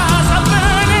fires are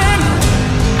burning,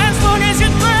 as long as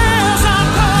your prayers are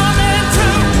coming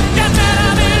true, you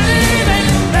better believe it,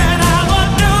 that I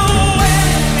would do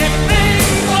anything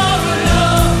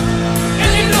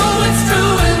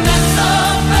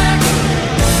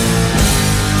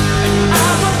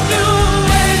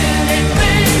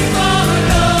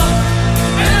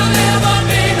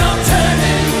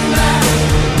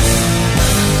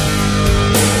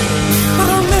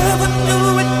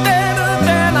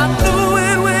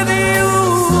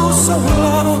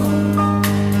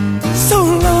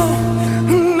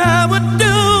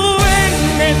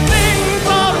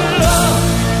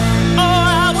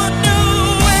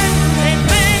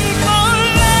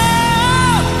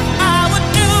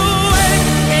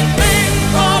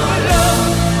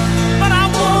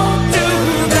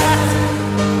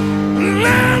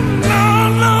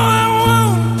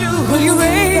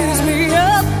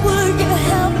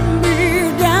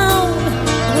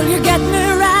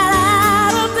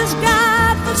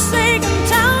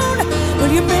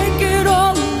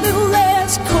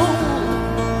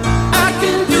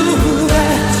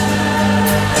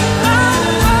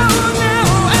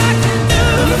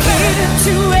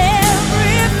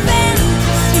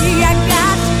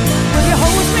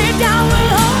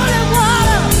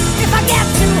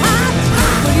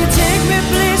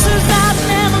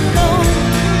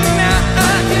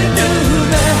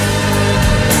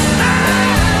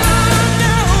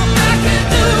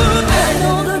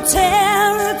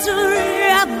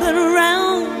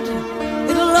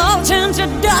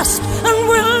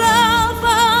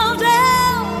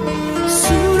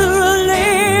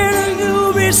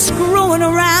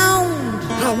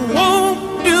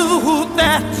won't do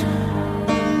that.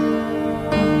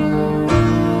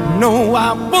 No,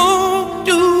 I won't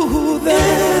do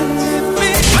that.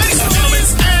 Ladies and gentlemen,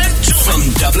 from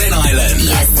Dublin Island.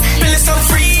 Yes. Feeling so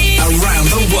free. Around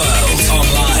the world.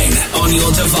 Online, on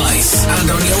your device,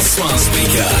 and on your smart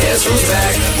speaker. Guess who's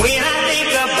back? When I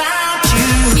think about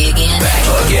you. Back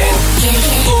again.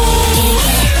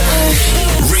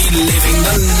 Reliving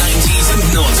the 90s and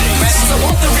noughties.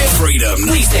 Freedom.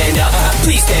 Please stand up.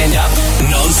 Please stand up.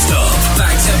 Non-stop.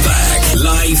 Back to back.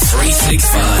 Live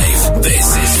 365.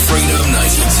 This is Freedom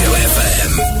 92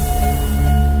 FM.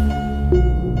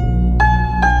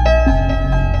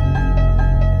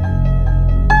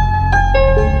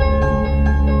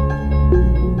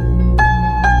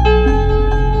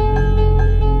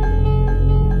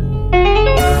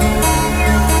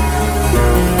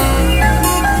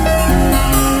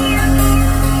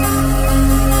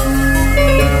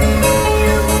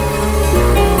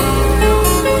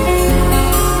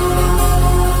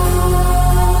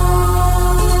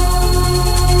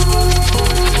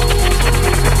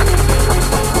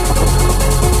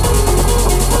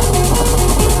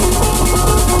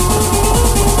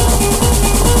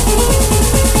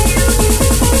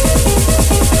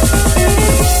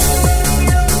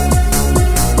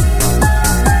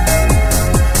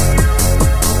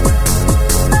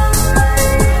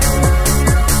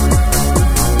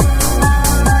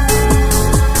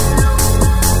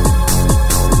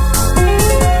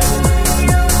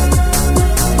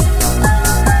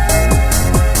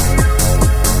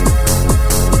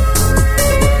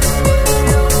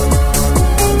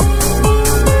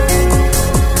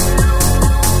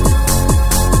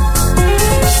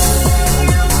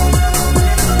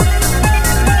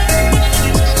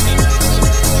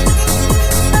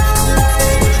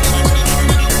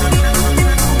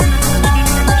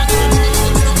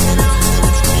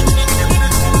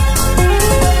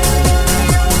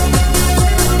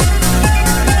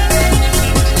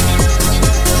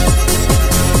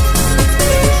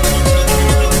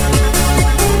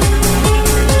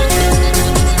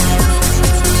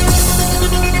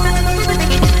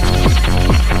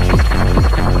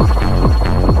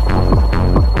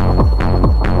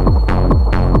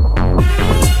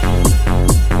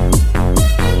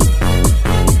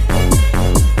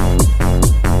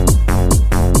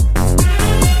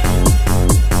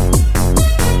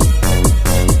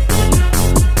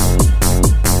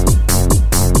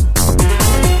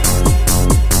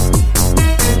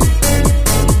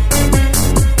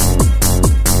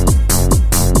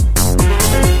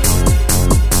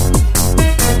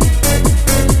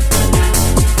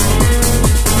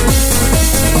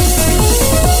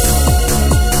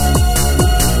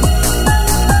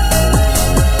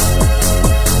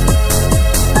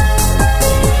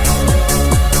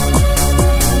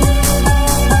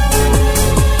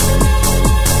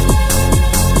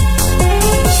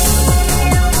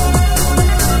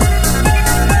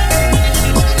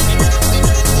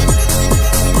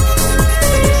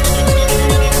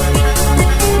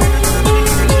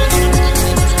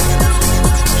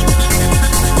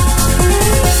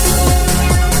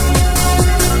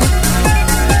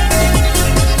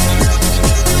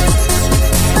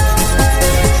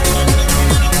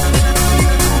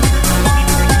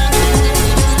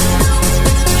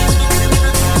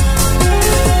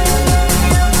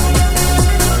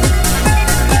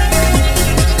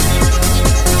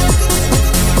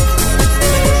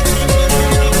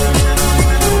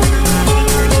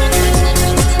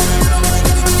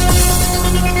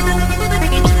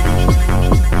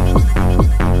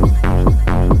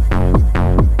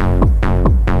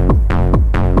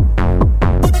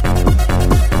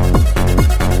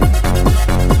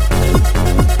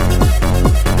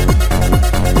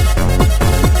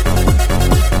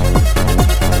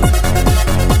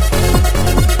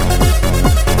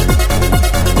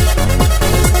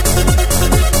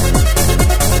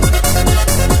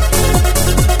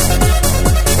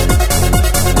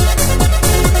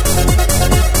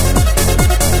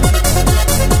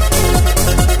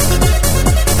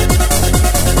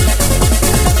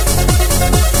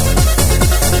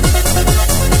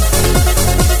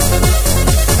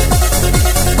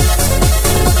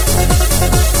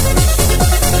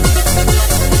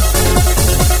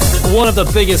 One of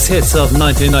the biggest hits of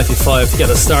 1995 to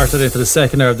get us started into the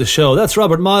second hour of the show. That's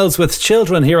Robert Miles with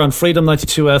Children here on Freedom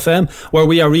 92 FM, where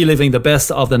we are reliving the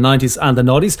best of the 90s and the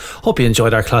noughties. Hope you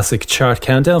enjoyed our classic chart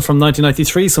countdown from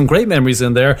 1993. Some great memories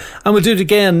in there. And we'll do it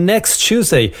again next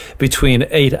Tuesday between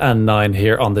 8 and 9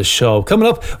 here on the show. Coming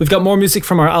up, we've got more music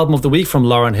from our album of the week from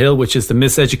Lauryn Hill, which is The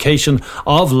Miseducation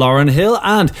of Lauryn Hill.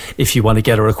 And if you want to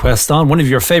get a request on one of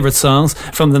your favourite songs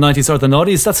from the 90s or the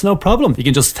noughties, that's no problem. You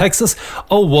can just text us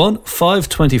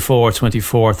 01524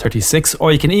 24 36,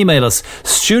 or you can email us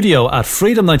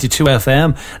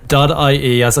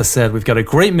studio@freedom92fm.ie. As I said, we've got a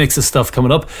great mix of stuff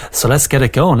coming up, so let's get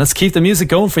it going. Let's keep the music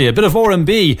going for you. A bit of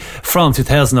R&B from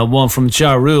 2001 from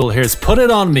Ja Rule. Here's Put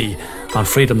It On Me on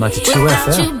Freedom 92 Without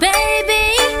FM. you,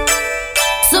 baby.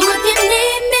 So if you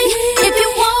need me, if you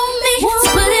want me,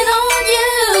 put it on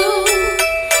you.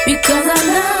 Because I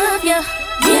love you,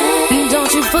 yeah. And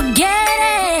don't you forget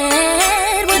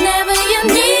it. Whenever you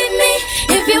need me,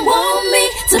 if you want me,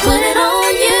 to put it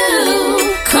on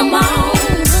you. Come on.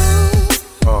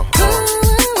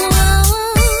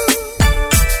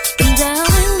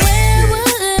 Darling, where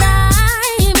would I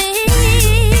be?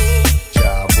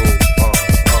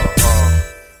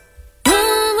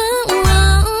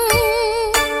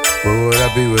 Where would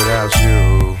I be without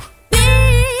you?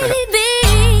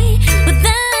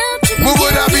 Where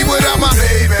would I be without my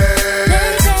baby?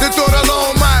 The thought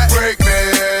alone might break me,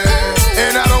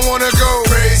 and I don't wanna go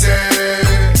crazy,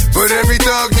 but every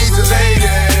thug needs a lady.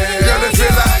 Girl, it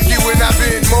feel like you and I've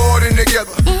been more than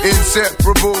together,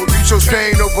 inseparable. You chose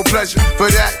pain over pleasure. For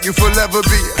that, you forever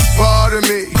be a part of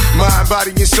me. Mind,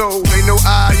 body, and soul, ain't no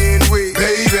I in we.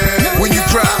 Baby, when you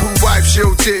cry, who wipes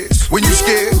your tears? When you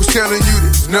scared, who's telling you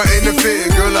there's nothing to fear?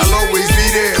 Girl, I'll always be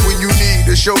there when you need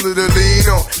a shoulder to lean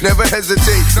on. Never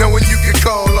hesitate, knowing you can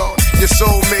call on your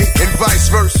soulmate and vice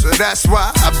versa. That's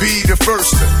why I be the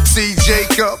first to see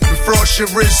Jacob and frost your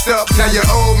wrist up. Now you're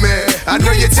old man, I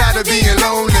know you're tired of being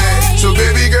lonely. So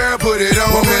baby girl, put it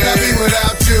on. What would I be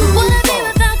without you?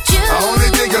 I only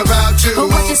think about you. But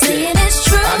what you're saying is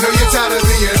true. I know you're tired of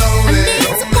being lonely. I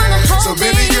need someone to hold so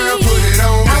baby girl, put it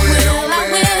on me.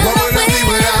 What would I be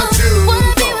without you?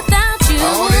 I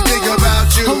only think about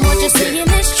you. But what you're saying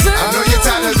is true. I know you're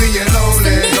tired of being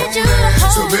lonely.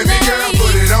 So baby girl,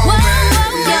 put it on me.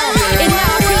 And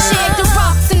I appreciate the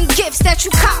rocks and gifts that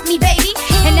you caught me, baby.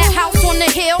 And that house on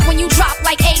the hill when you drop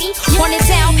like 80. On the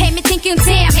down payment thinking,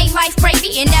 damn, ain't life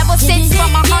gravy. And ever since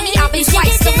from my honey, I've been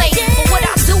twice the lady. But what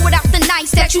I do without the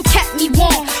nights that you kept me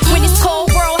warm. When this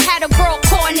cold world had a girl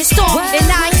caught in the storm. And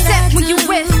I accept when you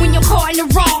with, when you're caught in the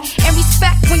wrong. And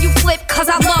respect when you flip, cause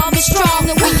our love is strong.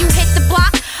 And when you hit the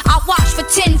block, I watch for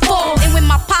 10-4. And when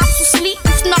my pops was asleep,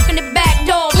 you snuck in the back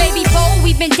door. Baby boy,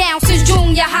 we've been down since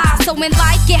junior high. So when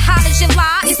life get hot as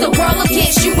July, it's the world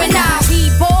against you and I.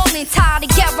 We ballin', tied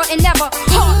together and never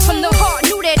heart from the heart.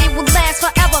 Knew that it would last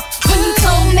forever. When you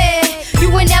told me you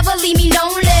would never leave me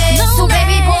lonely. So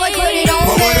baby boy, put it on me.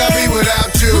 What would I be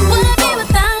without you?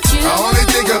 I only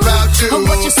think about you. But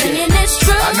what you're saying is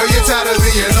true. I know you're tired of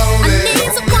being lonely. I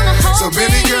need someone to hold so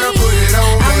baby girl, put it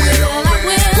on me.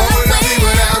 What would I be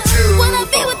without you? I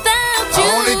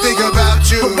only think about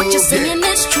you. But what you're saying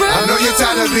is true. I know you're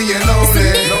tired of being lonely.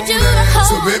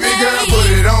 So baby girl, put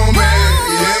it on me.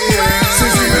 Yeah, yeah.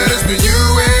 Since we met, it's been you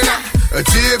and I. A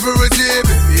tear for a tear,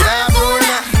 baby, eye for an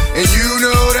eye. And you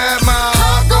know that my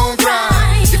heart gon'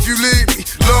 cry if you leave me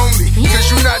lonely.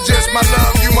 Cause you not just my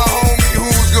love, you my homie.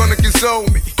 Who's gonna console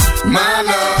me? My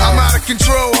love, I'm out of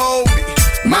control, hold me.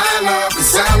 My love,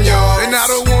 cause I'm yours. And I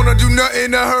don't wanna do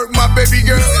nothing to hurt my baby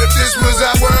girl. If this was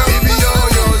our world, it'd be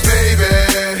all yours,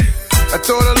 baby. I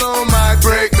thought alone might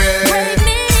break me.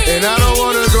 And I don't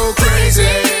wanna go crazy.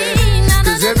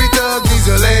 Cause every thug needs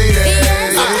a lady.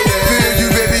 I feel you,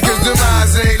 baby, cause the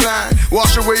eyes ain't lying.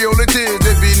 Wash away all the tears,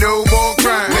 there be no more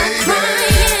crying, baby.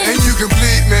 And you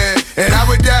complete me. And I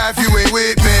would die if you ain't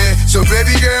with me. So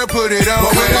baby girl, put it on.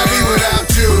 What would I be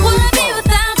without you?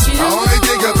 I only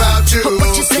think about you. But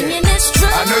what you're saying is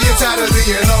true. I know you're tired of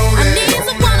being lonely. I need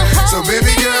someone to hold so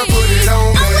baby girl, put it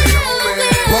on me.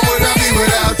 What would I be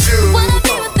without you?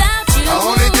 I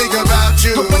only think about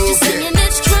you. But what you're saying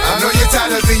is true. I know you're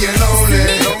tired of being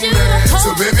lonely.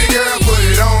 So baby girl, put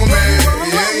it on me.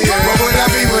 Yeah, yeah. What would I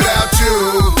be without you?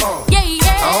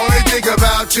 I only think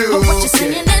about you. But what you're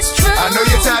saying is true. I know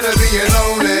you're tired of being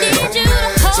lonely.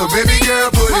 So baby girl,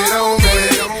 put it on me.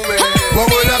 What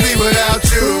would I be without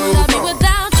you?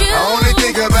 I only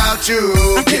think about you. I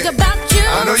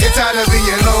know you're tired of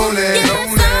being lonely.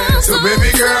 So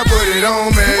baby girl, put it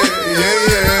on me.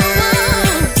 Yeah, yeah.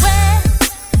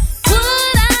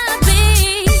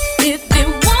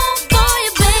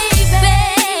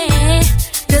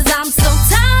 I'm so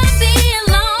tired of being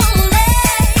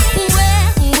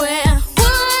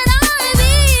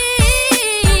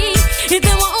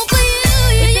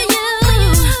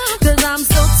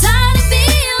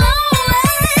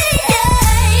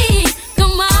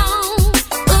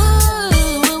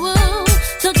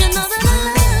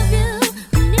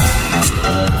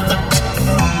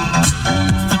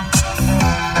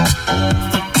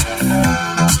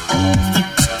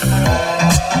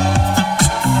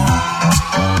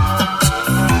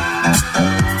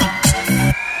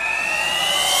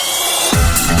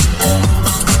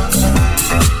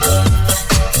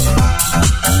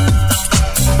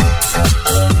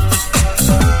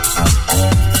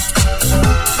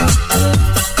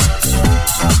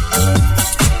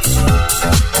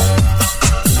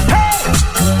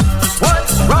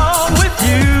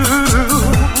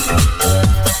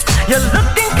You're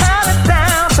looking kinda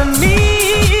down to me.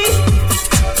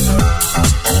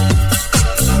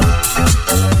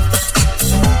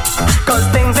 'Cause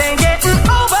things ain't getting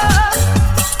over.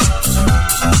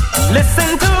 Listen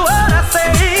to what I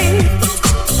say.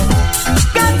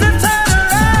 Got to turn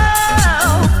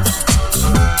around.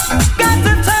 Got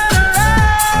to turn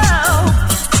around.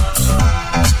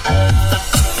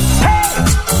 Hey,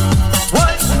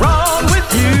 what's wrong with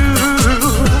you?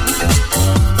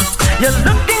 You're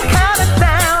looking kinda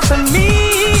down to me.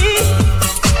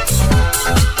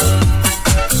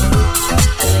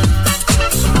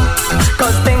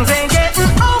 'Cause things ain't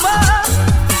getting over.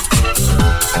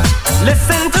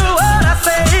 Listen to what I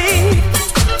say.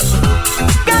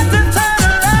 Got to turn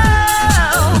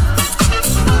around.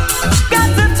 Got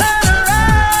to turn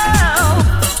around.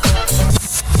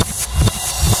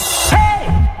 Hey,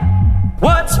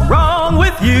 what's wrong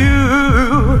with you?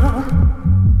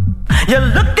 You're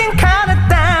looking kinda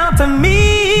down to me.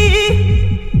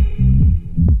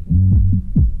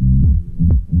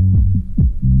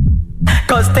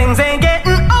 'Cause things ain't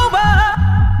getting over.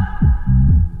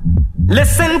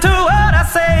 Listen to what I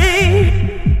say.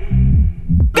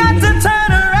 Got to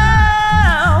turn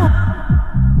around.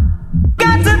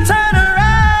 Got to turn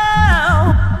around.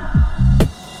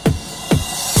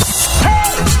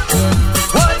 Hey,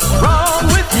 what's wrong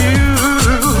with you?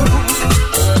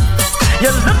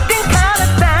 You're looking kinda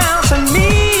down to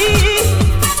me.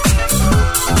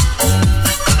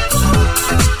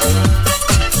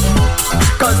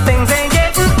 'Cause things ain't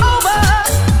getting over.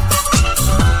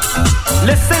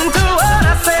 Listen to what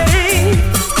I say.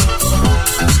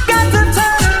 Got to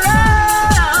turn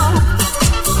around.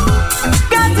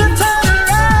 Got to turn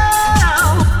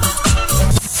around.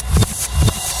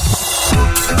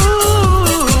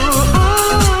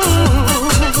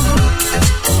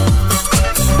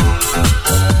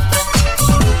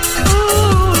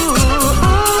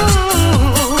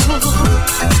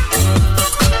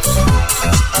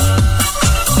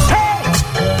 Hey,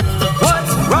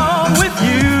 what's wrong with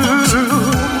you?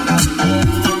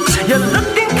 You're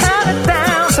looking kinda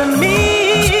down to me.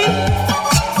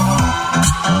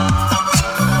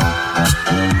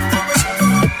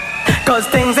 'Cause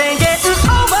things ain't getting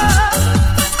over.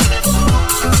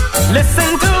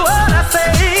 Listen to what I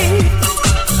say.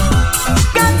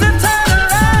 Got to turn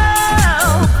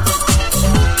around.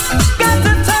 Got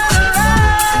to turn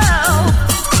around.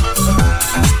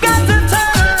 Got to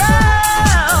turn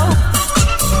around.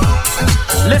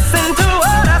 Listen to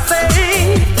what I say.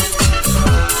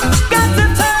 Got to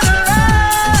turn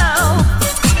around.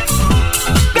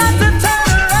 Got to turn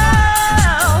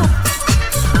around.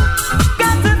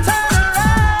 Got to turn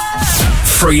around.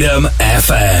 Freedom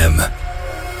FM.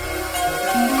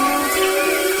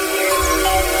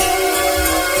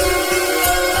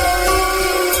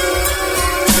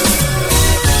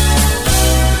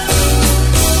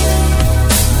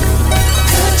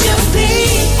 Could you be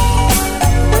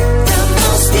the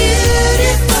most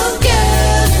beautiful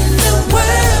girl in the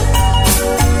world?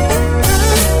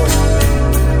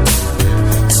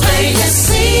 It's plain to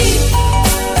see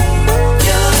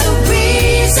you're the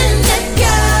reason that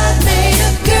God made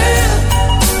a girl.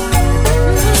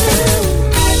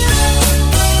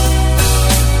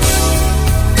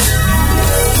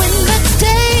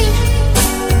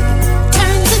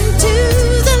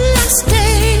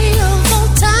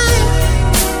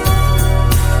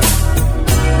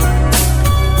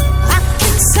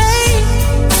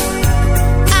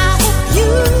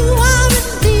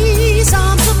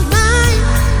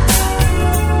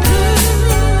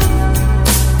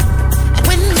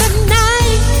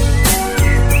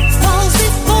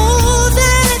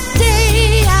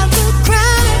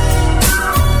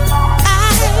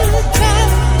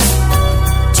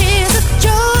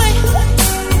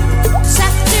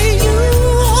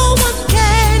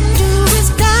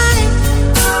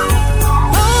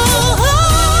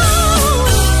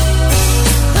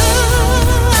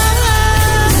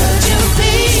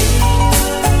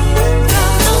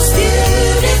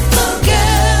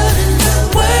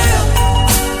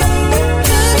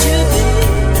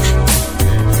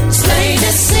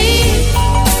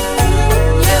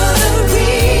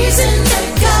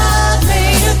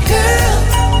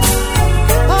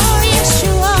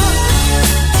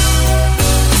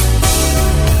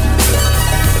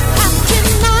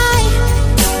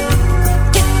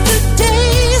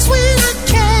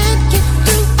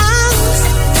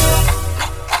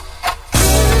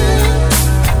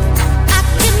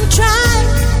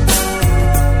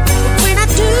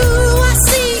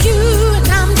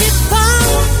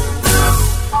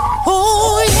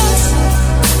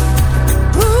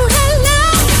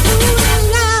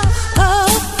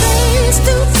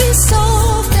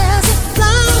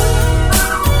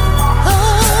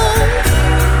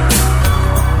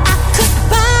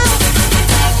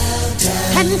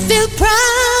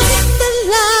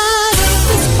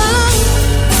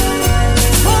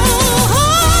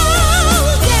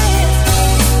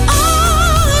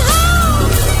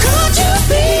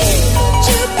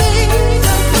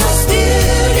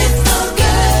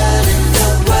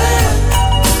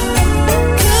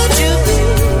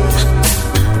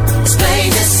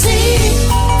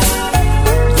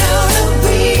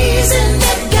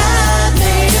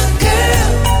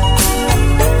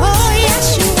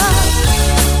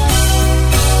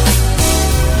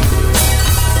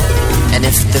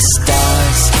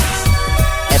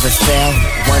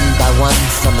 one by one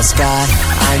from the sky.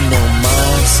 I know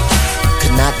Mars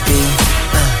could not be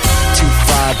too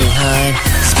far behind.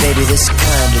 'Cause baby, this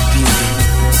kind of beauty,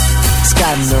 it's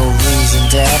got no reason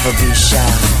to ever be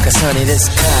shy. 'Cause honey, this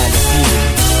kind of beauty,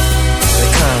 the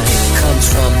kind that comes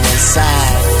from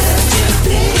inside.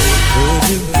 Would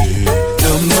you be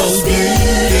the most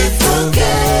beautiful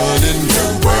girl in the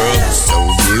world? So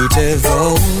Beautiful,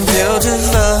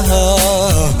 beautiful.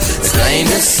 It's plain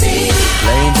to see,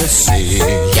 plain to see.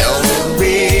 you're the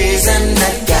reason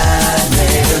that God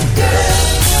made a girl.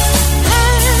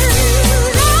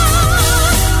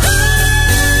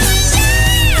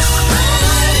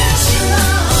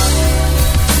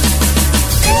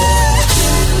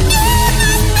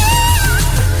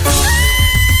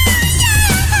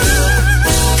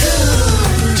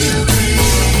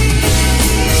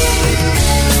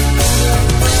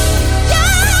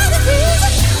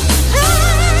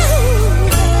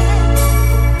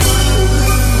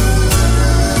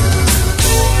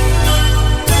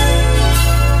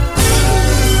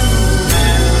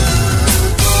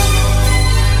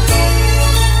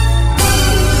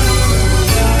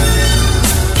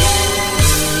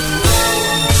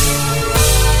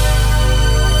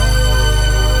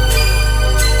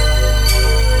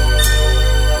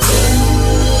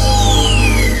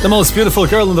 The most beautiful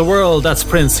girl in the world, that's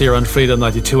Prince here on Freedom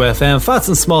 92 FM. Fats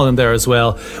and Small in there as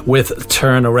well with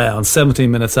Turn Around.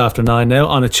 17 minutes after 9 now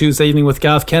on a Tuesday evening with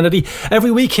Gav Kennedy. Every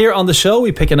week here on the show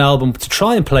we pick an album to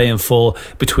try and play in full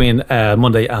between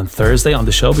Monday and Thursday on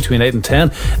the show between 8 and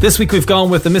 10. This week we've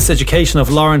gone with The Miseducation of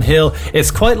Lauryn Hill.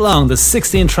 It's quite long, there's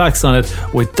 16 tracks on it.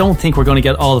 We don't think we're going to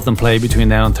get all of them played between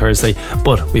now and Thursday,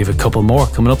 but we have a couple more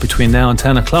coming up between now and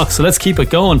 10 o'clock, so let's keep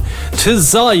it going to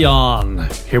Zion.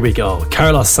 Here we go.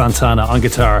 Carlos Santana on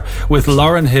guitar with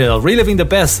Lauryn Hill, reliving the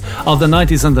best of the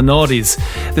 90s and the noughties.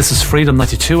 This is Freedom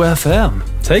 92 FM.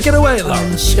 Take it away,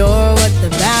 Lauryn. Unsure what the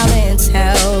balance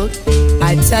held,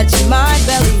 I touched my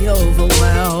belly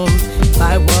overwhelmed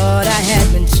by what I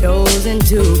had been chosen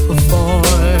to perform.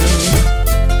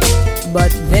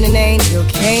 But then an angel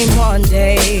came one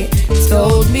day,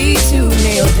 told me to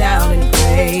kneel down and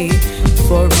pray,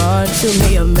 for unto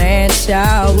me a man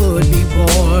child would be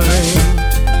born.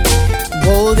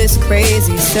 Oh, this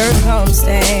crazy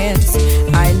circumstance,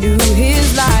 I knew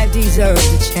his life deserved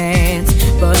a chance,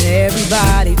 but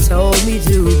everybody told me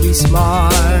to be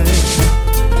smart.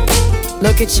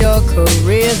 Look at your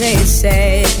career, they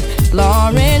said,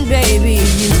 Lauryn, baby,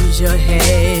 use your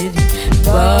head.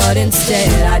 But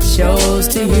instead I chose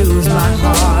to use my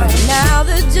heart. Now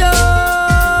the joy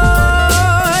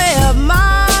of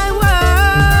my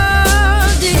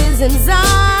world is in Zion.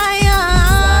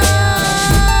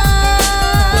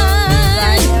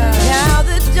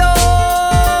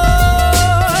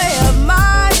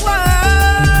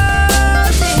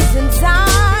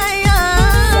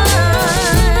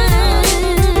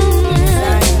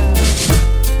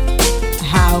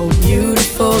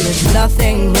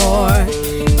 Nothing more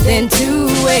than to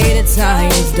wait at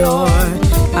Zion's door.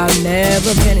 I've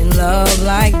never been in love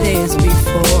like this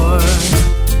before.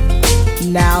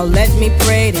 Now let me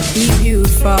pray to keep you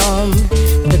from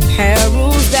the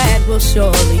perils that will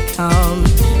surely come.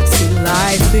 See,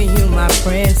 life for you, my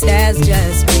prince, has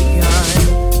just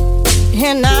begun.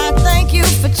 And I thank you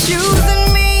for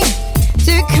choosing me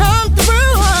to come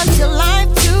through unto life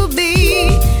to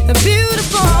be a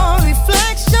beautiful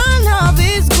reflection of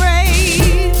His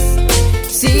grace.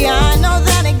 See, I know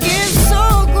that a gift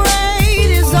so great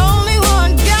is only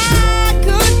one God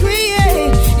could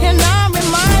create. And I'm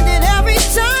reminded every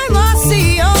time I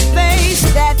see your face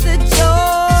that the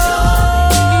joy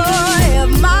of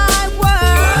my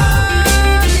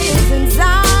world is in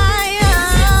Zion.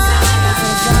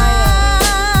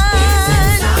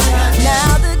 Now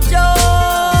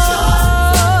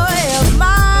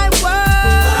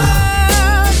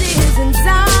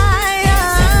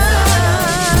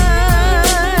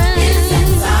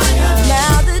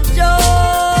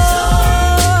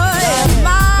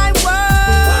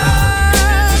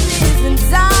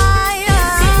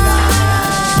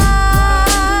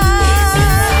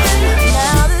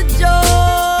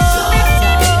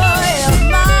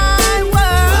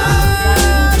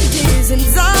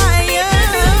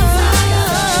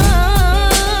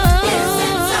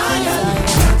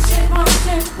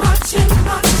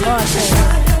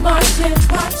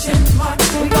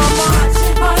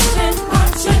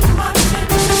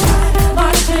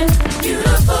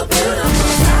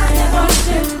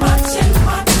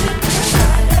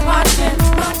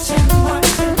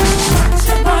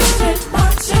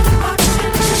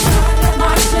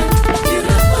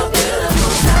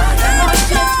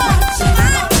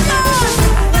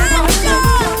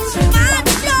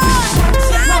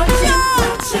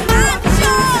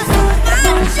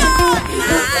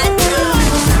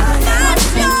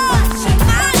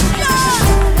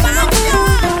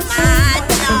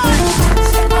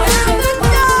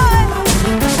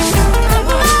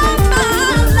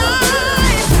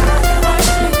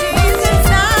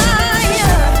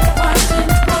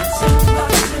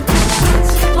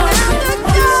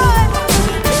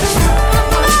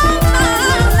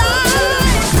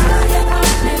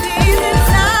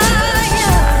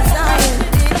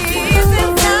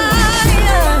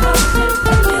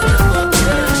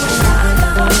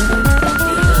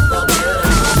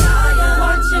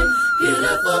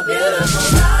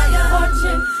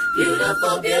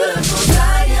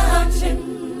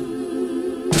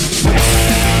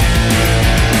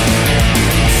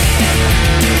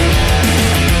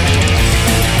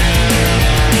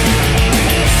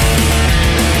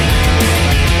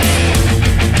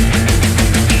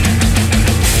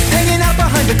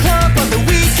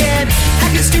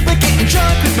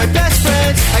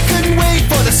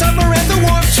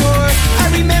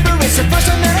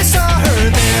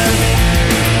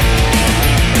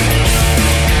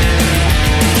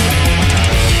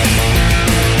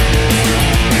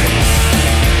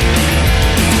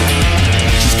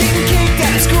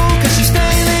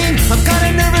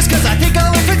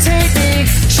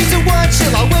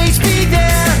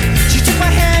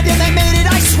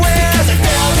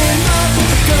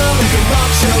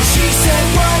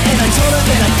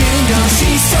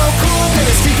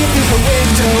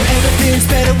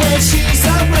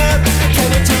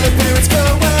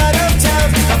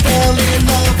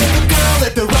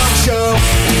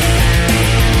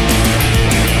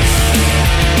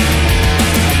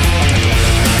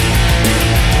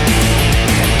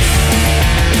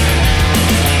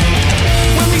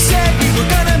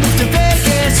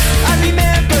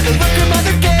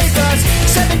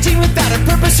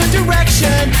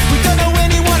direction. We don't know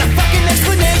anyone a fucking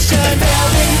explanation. I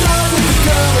fell in love with the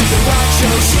girl at the rock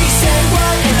show. She said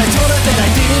what? And I told her that I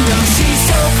didn't know. She's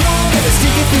so cool, never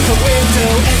sneaking through the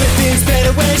window. Everything's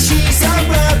better when she's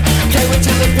around. Can't wait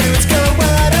till the parents go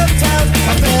out of town.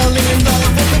 I fell in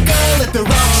love with the girl at the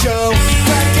rock show.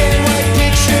 Black and white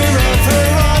picture of her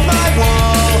on my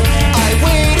wall. I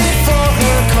waited for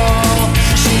her call.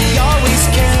 She always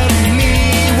kept me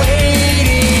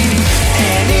waiting.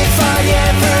 And if I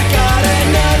ever got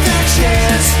another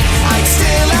chance, I'd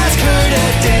still ask her to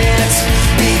dance,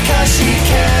 because she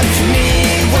kept me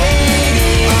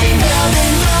waiting. I fell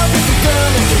in love with the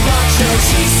girl at the rock show.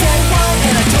 She said what?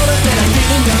 And I told her that I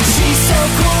didn't know. She's so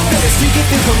cool, better sneaking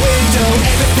through the window.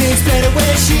 Everything's better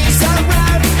when she's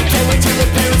around. Can't wait till the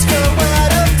parents go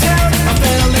out of town. I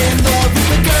fell in love with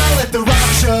the girl at the rock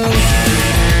show.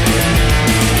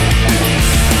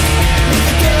 With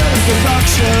the girl at the rock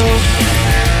show.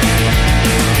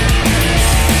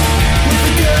 With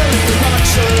the girl at the rock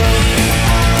show.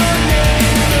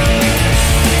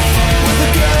 With the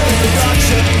girl at the rock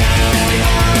show.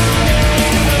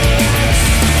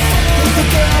 With the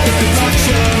girl at the rock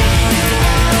show.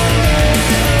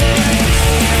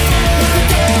 With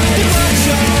the girl at the rock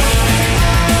show.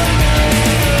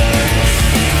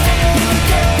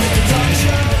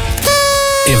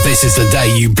 If this is the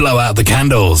day you blow out the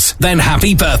candles, then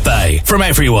happy birthday from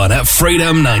everyone at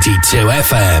Freedom 92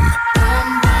 FM.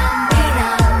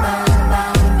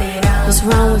 What's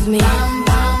wrong with me?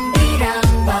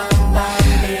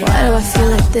 Why do I feel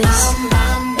like this?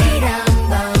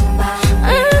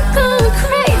 I'm going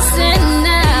crazy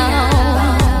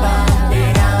now.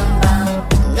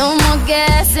 No more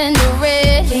gas in the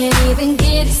red. Can't even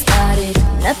get it started.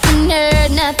 Nothing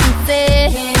heard, nothing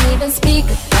said. Can't even speak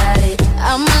about it.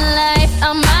 I'm my life,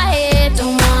 I'm my head.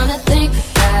 Don't wanna think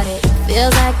about it.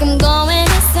 Feels like I'm going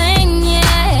insane,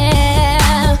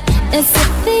 yeah. It's a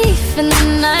thief in the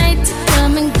night to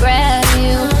come and grab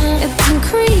you. It can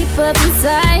creep up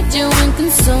inside you and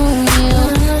consume you.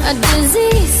 A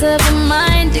disease of the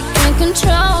mind, it can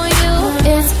control you.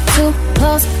 It's too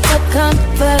close for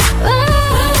comfort. Oh,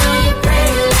 your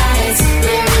pretty lights,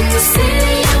 they're in the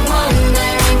city of wonder.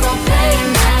 Ain't gon' play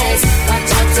nice.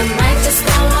 Watch out, tonight just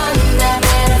go under.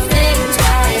 Better think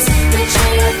twice. Make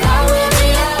sure your thought will be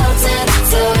altered.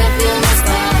 So if you must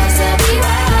pause, I'll be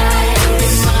right.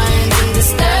 Remind and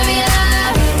disturb your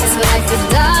love. It's like the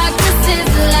darkness is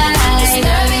the light.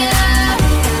 Disturb your love.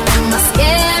 Am I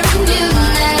scaring you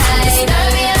now?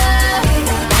 Disturb your love.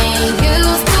 Ain't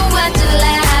used to what you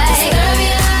like. Disturb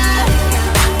your love.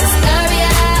 Disturb your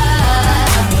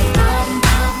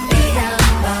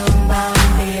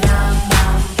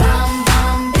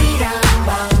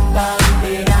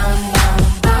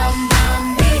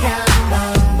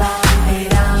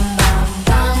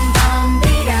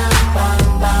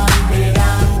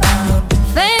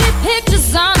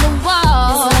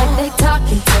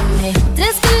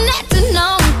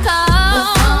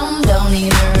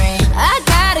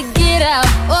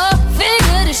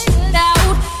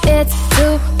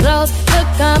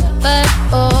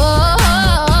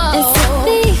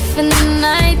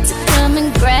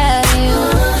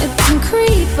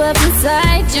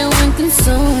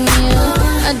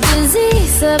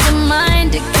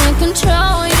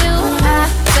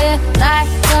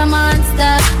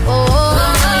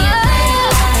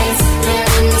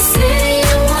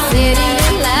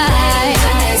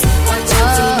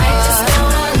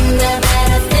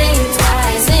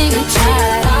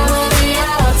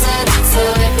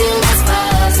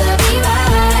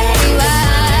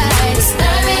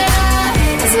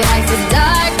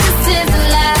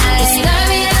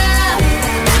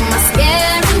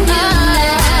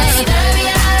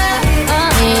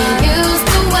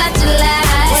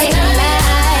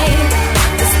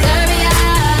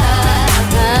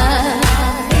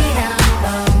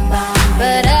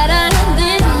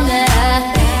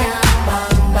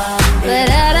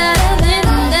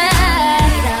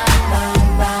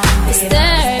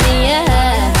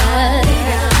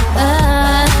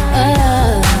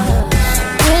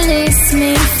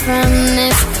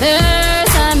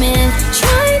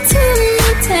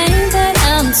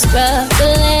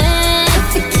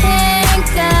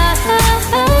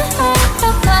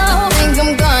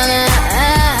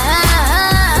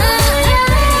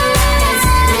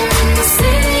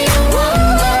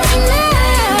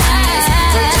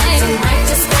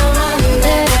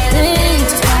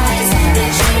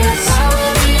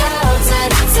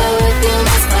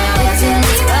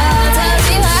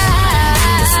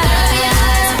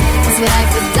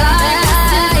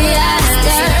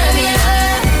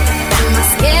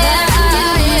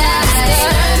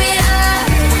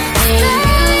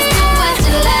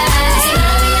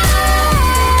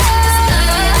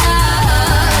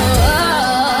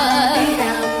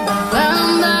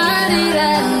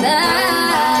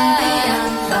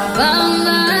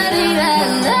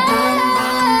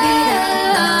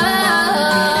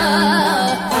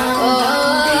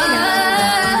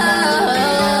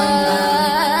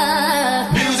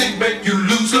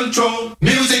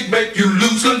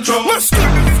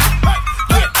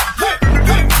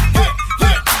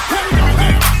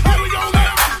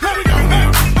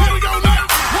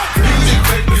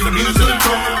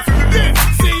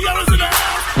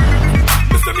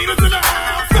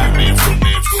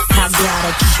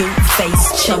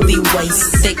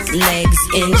legs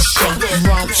in shape,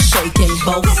 rump shaking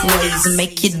both ways,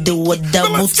 make you do a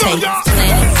double take.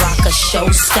 Planet rocker,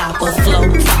 showstopper, flow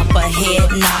popper, head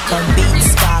knocker, beat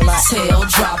scholar, tail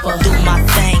dropper. Do my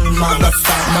thing,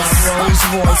 motherfucker. Rolls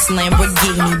Royce,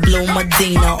 Lamborghini, Blue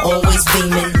Medina, always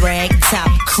beaming, rag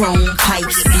top, chrome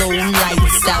pipes, blue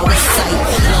lights, out of sight.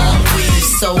 Long weed,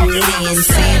 sold in,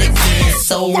 say it again,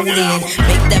 sold in.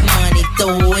 Make that money,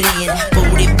 throw it in,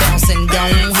 booty bouncing,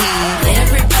 don't hear.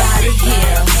 Everybody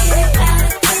here,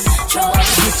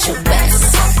 get your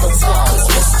backs off the walls.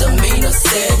 Misdemeanor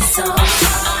said so.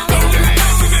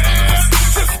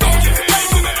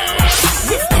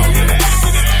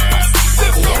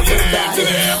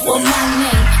 Well, my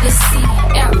name, let's see,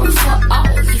 Era for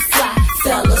all you fly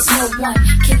fellas. No one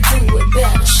can do it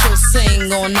better. She'll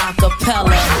sing on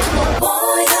acapella.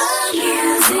 Boy, the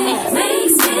music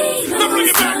makes me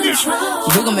lose control.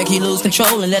 We're gonna make you lose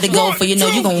control and let it go, for you know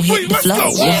you gonna hit the flow. I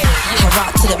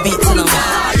rock to the beat till I'm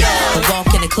higher. The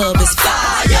walk in the club is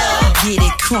fire. Get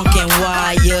it crunk and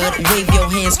wired. Wave your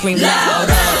hands, scream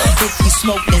louder. If you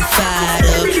smoke, then fired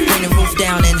up. Bring the roof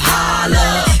down and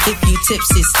holler. If you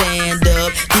tipsy, stand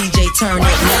up. DJ, turn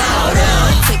it louder.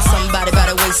 Take somebody by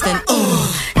the waist and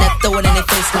now throw it in their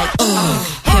face like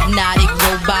hypnotic,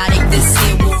 robotic. This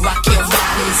here will rock your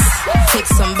bodies. Take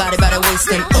somebody by the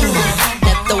waist and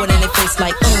now throw it in their face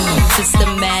like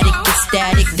systematic,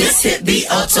 ecstatic. This hit be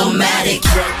automatic.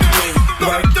 Work me,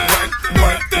 work, work,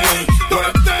 work me,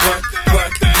 work, work,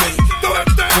 work me, work,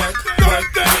 work,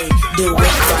 work me. Do it right.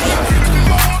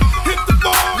 Hit the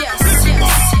ball, Yes, hit the yes.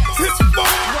 ball, hit the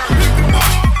ball, hit the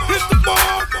ball, hit the ball,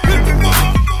 hit the ball.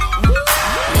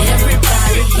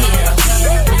 Everybody here,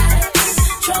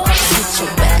 get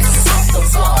your backs off the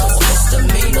walls.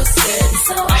 Misdemeanor said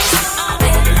so.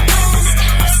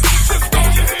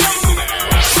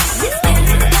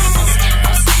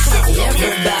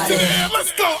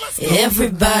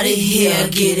 Everybody here,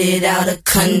 get it out of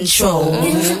control.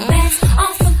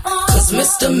 Cause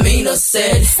misdemeanor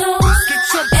said so.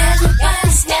 Everybody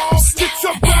steps, Get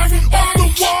your back off the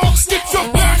wall, get your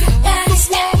back off the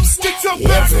wall, get your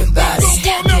back Everybody on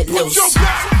the wall. Now get put loose. your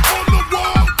back on the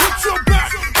wall, put your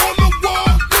back on the wall,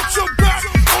 put your back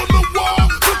on the wall,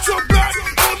 put your back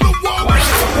on the wall.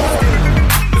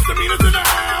 Misdemeanors in the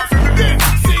house, yeah,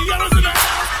 Sierra's in the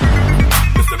house.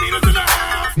 Misdemeanors in the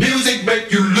house. Music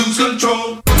make you lose control.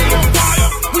 We on fire,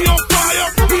 we on fire,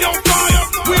 we on fire,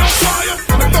 we on fire.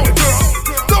 Throw it, girl,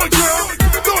 throw it, girl,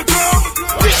 throw it, girl.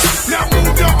 Yeah. Now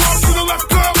move your arms to the left,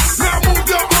 girl. Now move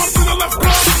your arms to the left,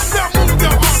 girl. Now move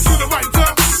your arms to the right,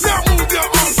 girl. Now move your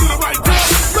arms to the right, girl.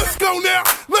 Let's go now,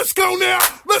 let's go now,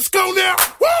 let's go now.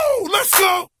 Woo, let's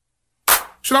go.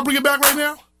 Should I bring it back right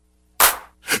now?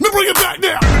 No, bring it back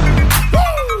now. Woo!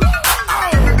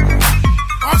 Oh.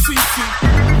 I see, see.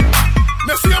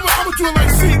 Now see, I'ma do it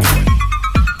like secret.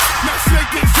 Now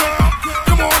shake it, girl.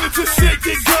 Come on and just shake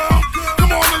it, girl.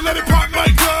 Come on and let it pop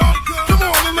like girl. Come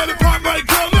on and let it pop like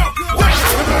girl. No, back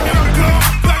it up, girl.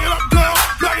 Back it up, girl.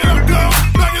 Back it up, girl.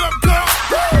 Back it up, girl.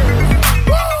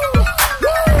 Woo! Woo!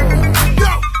 Woo!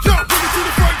 Yo, yo, bring it to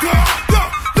the front, girl. Yo,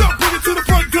 yo, bring it to the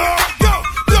front, girl. Yo,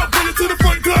 yo, bring it to the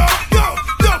front, girl. Yo,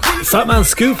 yo, bring it. Fatman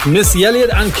Scoop, Missy Elliott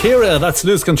and Kira. That's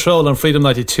Lose Control on Freedom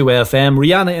 92 FM.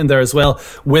 Rihanna in there as well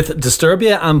with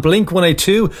Disturbia, and Blink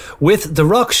 182 with The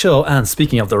Rock Show. And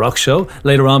speaking of The Rock Show,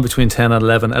 later on between 10 and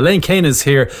 11, Elaine Kane is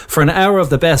here for an hour of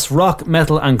the best rock,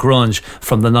 metal and grunge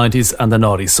from the 90s and the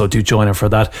noughties. So do join her for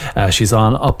that. She's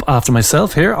on up after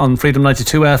myself here on Freedom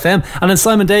 92 FM. And then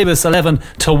Simon Davis, 11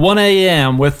 to 1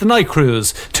 a.m. with The Night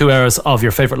Cruise. 2 hours of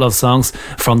your favourite love songs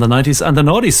from the 90s and the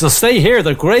noughties. So stay here.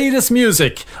 The greatest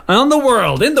music on the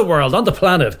world, in the world, on the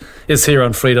planet is here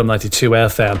on Freedom 92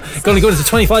 FM. Going to go into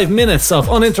 25 minutes of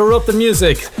uninterrupted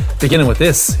music, beginning with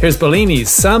this. Here's Bellini's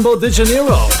Sambo de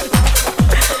Janeiro.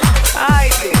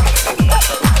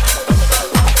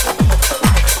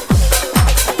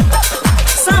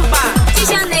 Samba de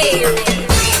Janeiro.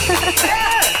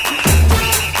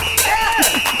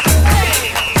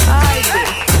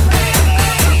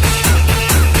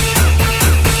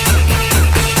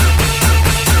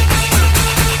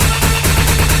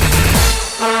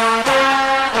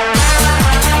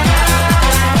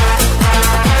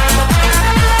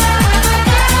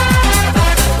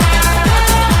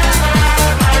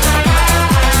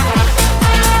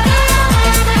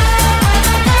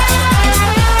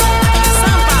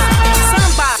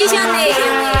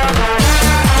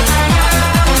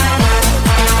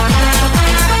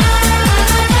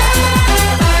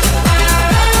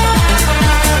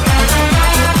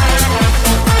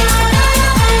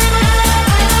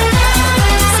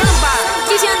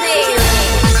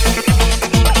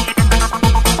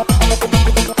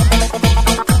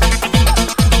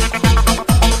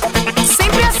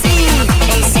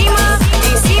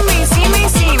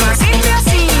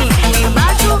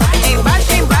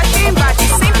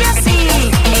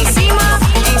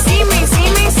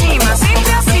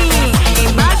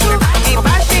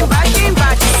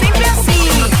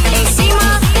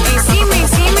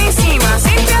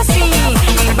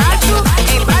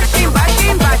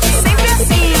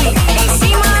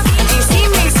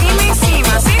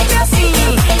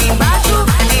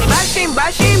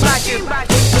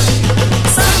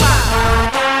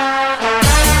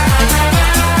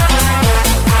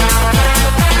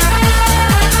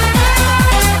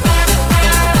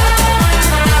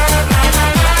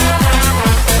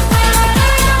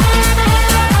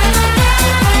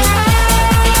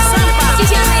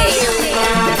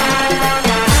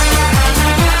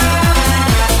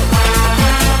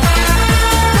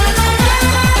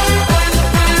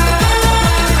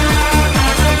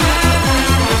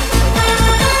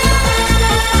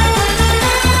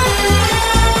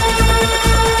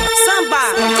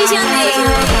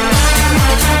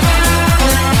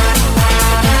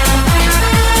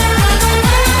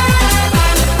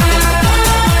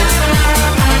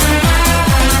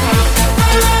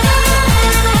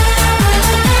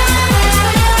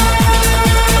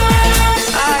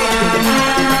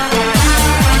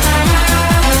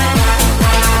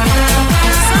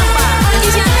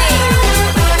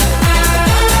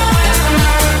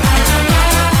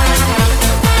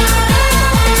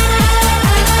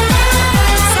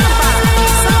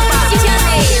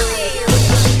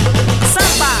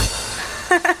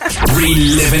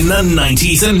 Reliving the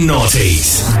 90s and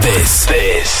noughties. This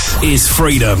is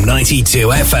Freedom 92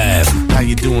 FM. How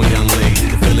you doing, young lady?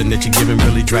 The feeling that you're giving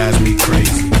really drives me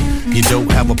crazy. You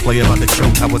don't have a play about the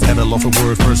choke. I was at a loss of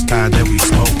words first time that we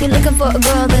spoke. You're looking for a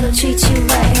girl that'll treat you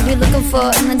right. You're looking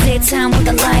for in the daytime with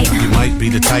the light. You might be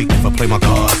the type if I play my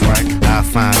cards right. I'll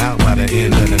find out by the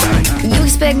end of the night. You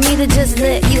expect me to just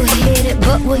let you hit it,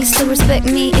 but will you still respect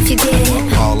me if you get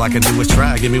it? All I can do is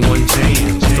try, give me one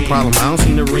chance. What's the problem? I don't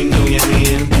see the ring on your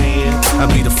hand. I'll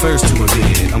be the first to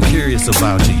admit. I'm curious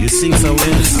about you, you seem so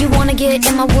innocent. You wanna get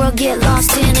in my world, get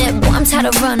lost in it. Boy, I'm tired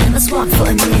of running, let's walk for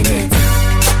a minute.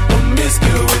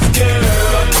 Promiscuous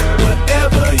girl,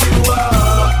 whatever you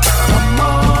are, I'm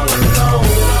all alone,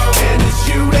 and it's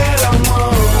you that I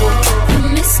want.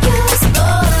 Promiscuous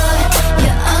boy,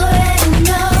 you already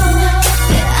know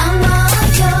that I'm all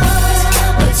yours.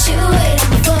 What you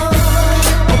waiting for?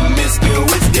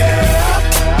 Promiscuous girl,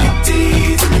 you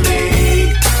teasing me.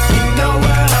 You know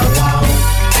what I want,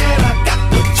 and I got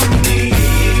what you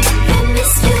need.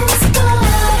 Promiscuous boy,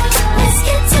 let's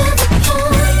get to the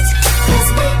point, 'cause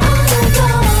we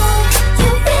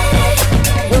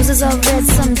roses are red,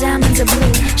 some diamonds are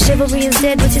blue. Chivalry is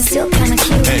dead, but you're still kinda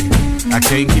cute. Hey, I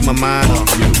can't keep my mind off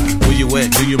you. Where you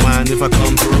at? Do you mind if I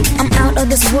come through? I'm out of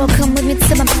this world, come with me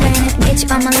to my planet. Get you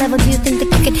on my level, do you think that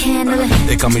you could handle it?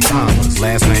 They call me Thomas,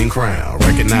 last name Crown.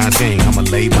 Recognize game, I'ma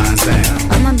lay mine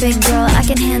down. I'm a big girl, I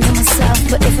can handle myself.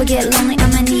 But if I get lonely,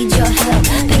 I'ma need your help.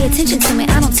 Pay attention to me,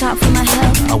 I don't talk for my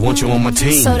health. I want you on my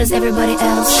team. So does everybody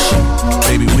else.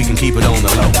 Baby, we can keep it on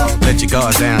the low. Let your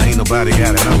guard down, ain't nobody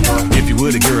gotta know. If you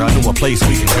were the girl, I know a place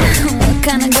we can go. What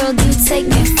kind of girl do you take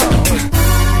me for?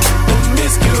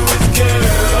 Promiscuous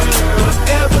girl,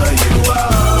 whatever you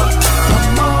are,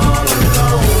 I'm all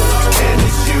alone, and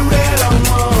it's you that I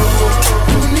want.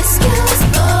 Promiscuous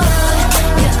boy,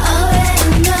 you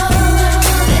already know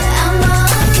that I'm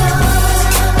all yours.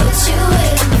 What you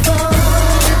waiting for?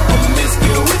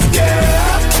 Promiscuous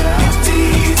girl, you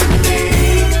teasing me.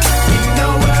 You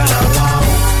know what I want,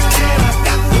 and I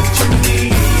got what you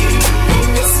need.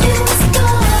 Promiscuous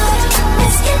boy,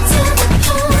 let's get to the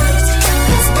point,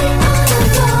 'cause we all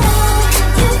alone.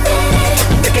 You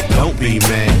ready? Don't be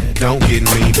mad, don't get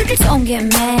me. Don't get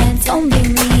mad, don't be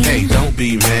mean. Hey, don't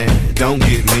be mad, don't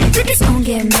get me. Don't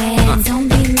get mad, don't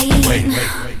be mean. Wait.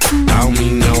 I don't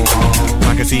mean no harm.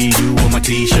 I can see you with my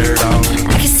t-shirt on.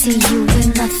 I can see you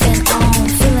with nothing on.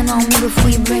 Feeling on me before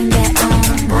you bring that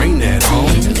on. Bring that on.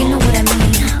 You know what I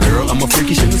mean. Girl, I'm a freak,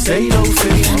 you shouldn't say those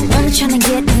things. I'm only trying to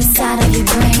get inside of your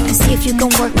brain. See if you can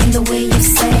work me the way you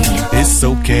say. It's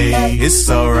okay, it's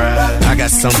alright. I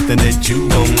got something that you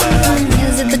gon' like.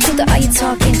 Is it the truth or are you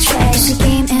talking trash? The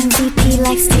game MVP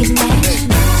like Steve Nash.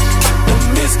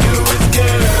 Promiscuous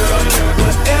girl,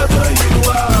 whatever you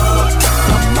are,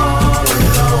 I'm all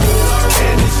alone,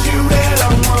 and it's you that I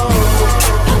want.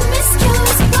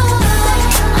 Promiscuous boy,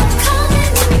 I'm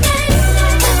calling your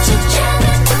name, but you're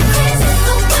driving me crazy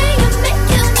the way you're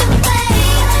making me wait.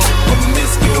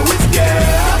 Promiscuous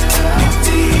girl, you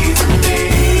teasing me.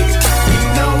 You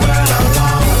know what I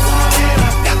want, and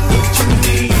I got what you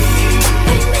need.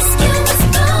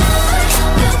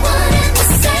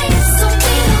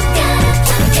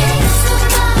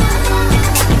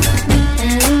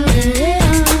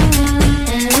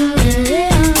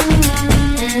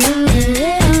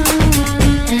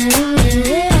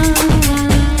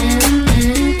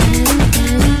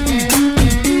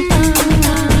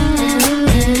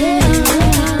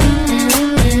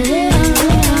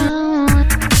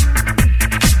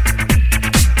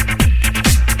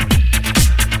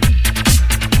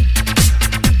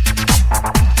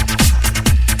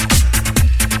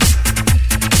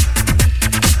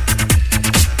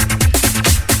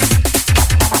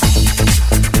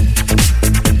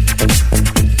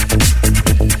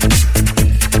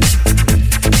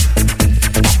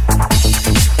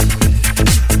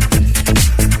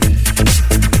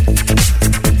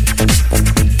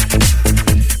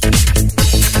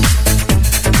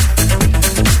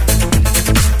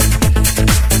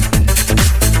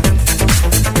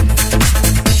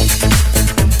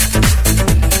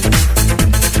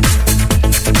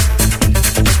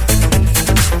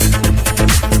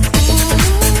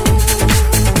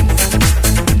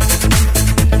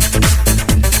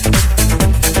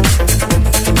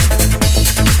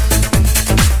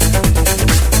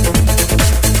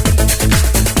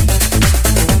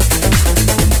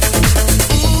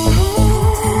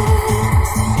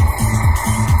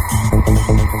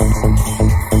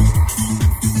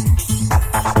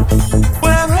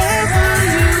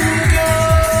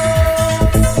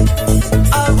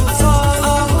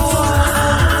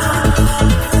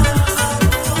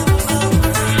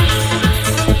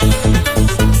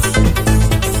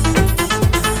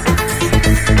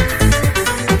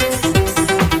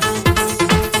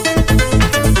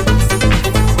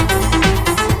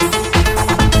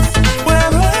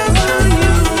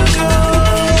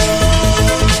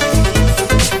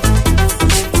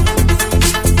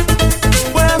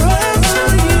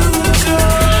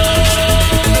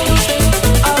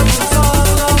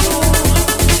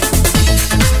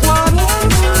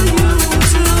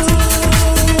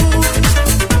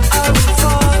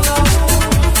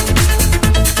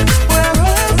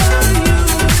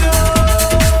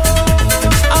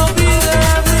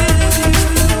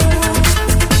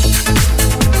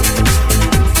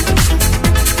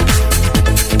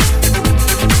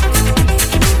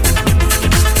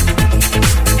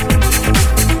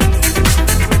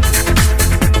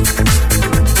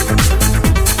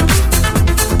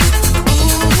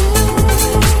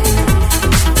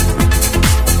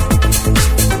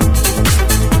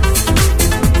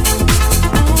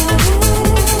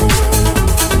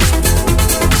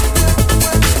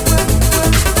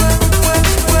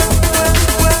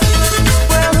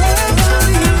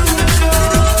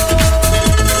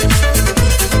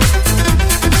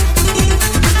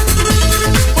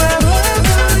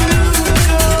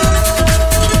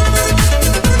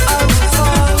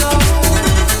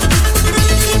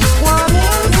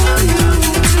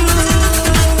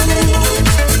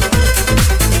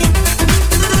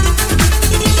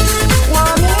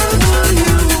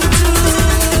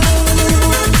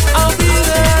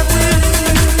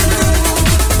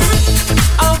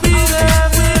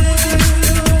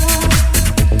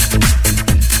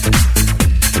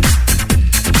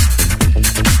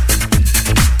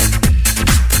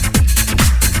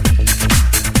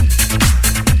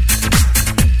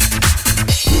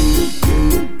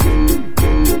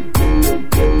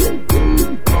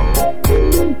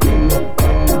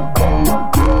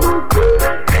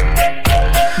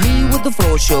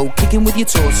 shaking with your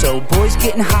torso. Boys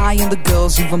getting high and the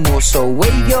girls even more so.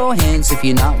 Wave your hands if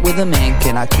you're not with a man.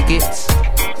 Can I kick it?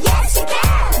 Yes, you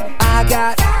can. I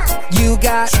got, you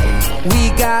got, we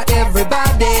got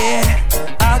everybody.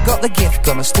 I got the gift,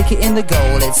 gonna stick it in the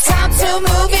goal. It's time to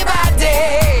move your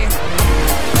body.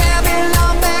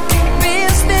 Babylon back in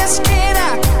business. Can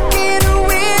I get a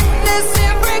witness?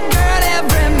 Every girl,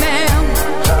 every man.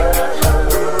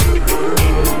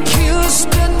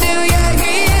 Houston, do you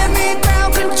hear me?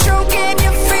 Ground control, can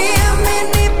you feel me?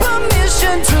 Need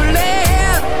permission to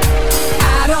land.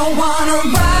 I don't wanna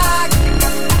rock,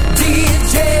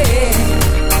 DJ,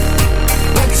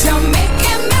 but you're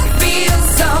making me feel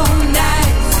so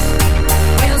nice.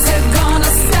 When's it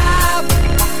gonna stop,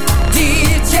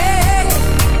 DJ?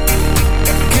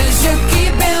 'Cause you're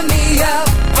keeping me up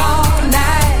all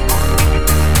night.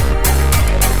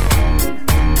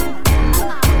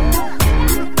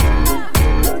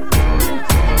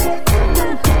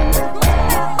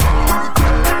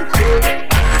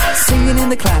 Singing in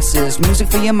the classes, music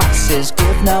for your masses.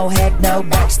 Give no head, no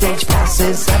backstage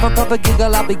passes. Have a proper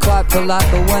giggle, I'll be quite polite.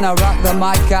 But when I rock the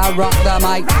mic, I rock the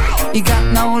mic. You got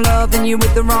no love, then you're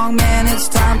with the wrong man. It's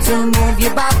time to move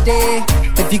your body.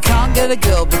 If you can't get a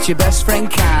girl, but your best friend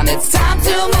can, it's time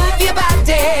to move your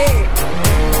body.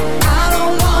 I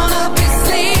don't wanna be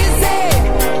sleazy.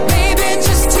 Baby,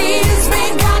 just tease me.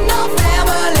 Got no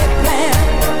family plan.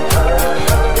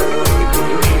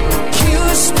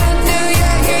 Houston, do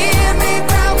you hear me?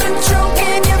 Ground control,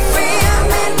 can you feel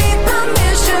me? Need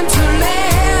permission to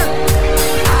land.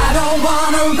 I don't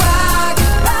wanna rock,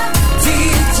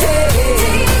 DJ,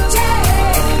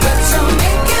 but you're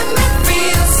making me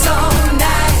feel so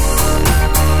nice.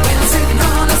 When's it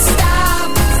gonna stop,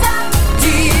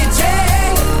 DJ?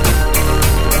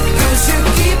 'Cause you're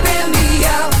keeping me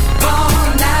up all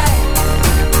night.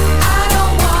 I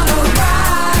don't wanna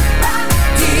rock,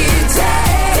 DJ,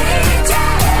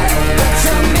 but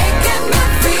you're making me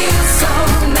feel so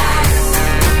nice.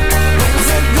 When's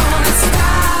it gonna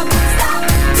stop,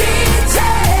 DJ?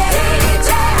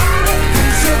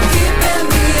 'Cause you're keeping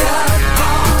me up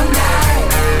all night.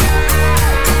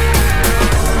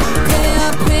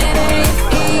 Pimpin' ain't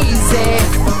easy.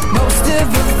 Most of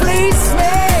you fleece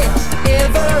me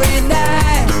every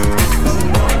night.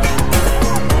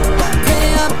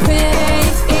 Pimpin'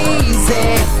 ain't easy,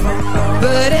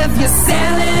 but if you're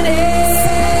selling it,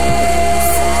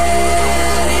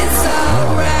 it's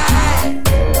alright.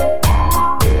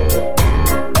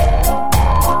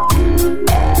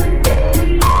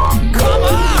 Come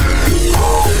on.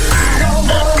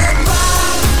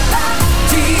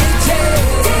 DJ,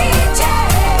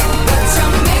 but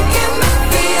you're making me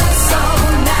feel so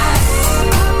nice.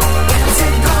 When's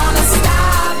it gonna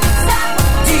stop,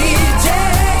 DJ?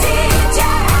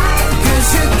 'Cause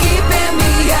you're keeping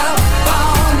me up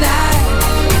all night.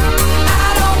 I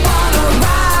don't wanna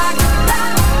rock,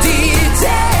 DJ,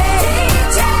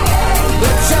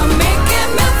 but you're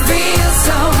making me feel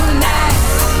so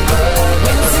nice.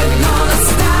 When's it gonna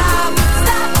stop,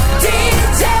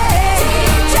 DJ?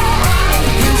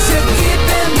 'Cause you're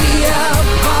keeping me up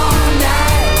all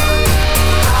night.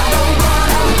 I don't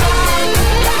wanna rock,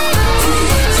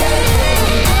 DJ,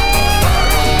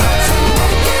 but you're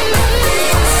making me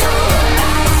feel so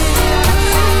nice.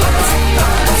 When's it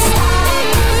gonna stop,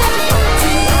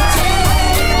 DJ?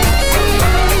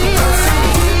 'Cause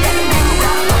you're keeping me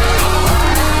up all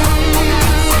night.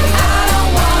 I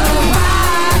don't wanna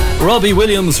rock. Robbie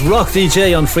Williams, Rock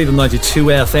DJ on Freedom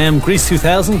 92 FM. Grease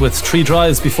 2000 with 3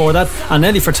 Drives before that. And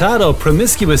Nelly Furtado,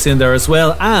 Promiscuous in there as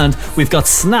well. And we've got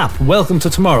Snap, Welcome to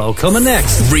Tomorrow, coming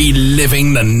next.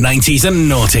 Reliving the 90s and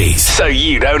noughties so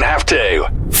you don't have to.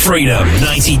 Freedom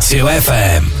 92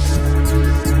 FM.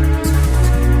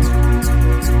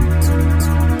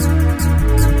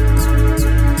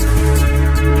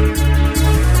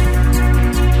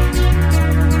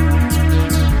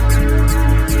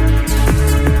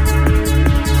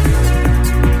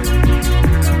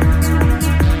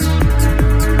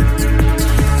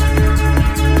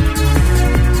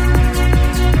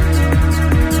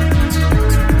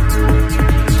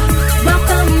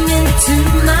 Welcome into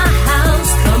my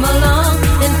house. Come along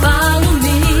and follow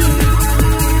me.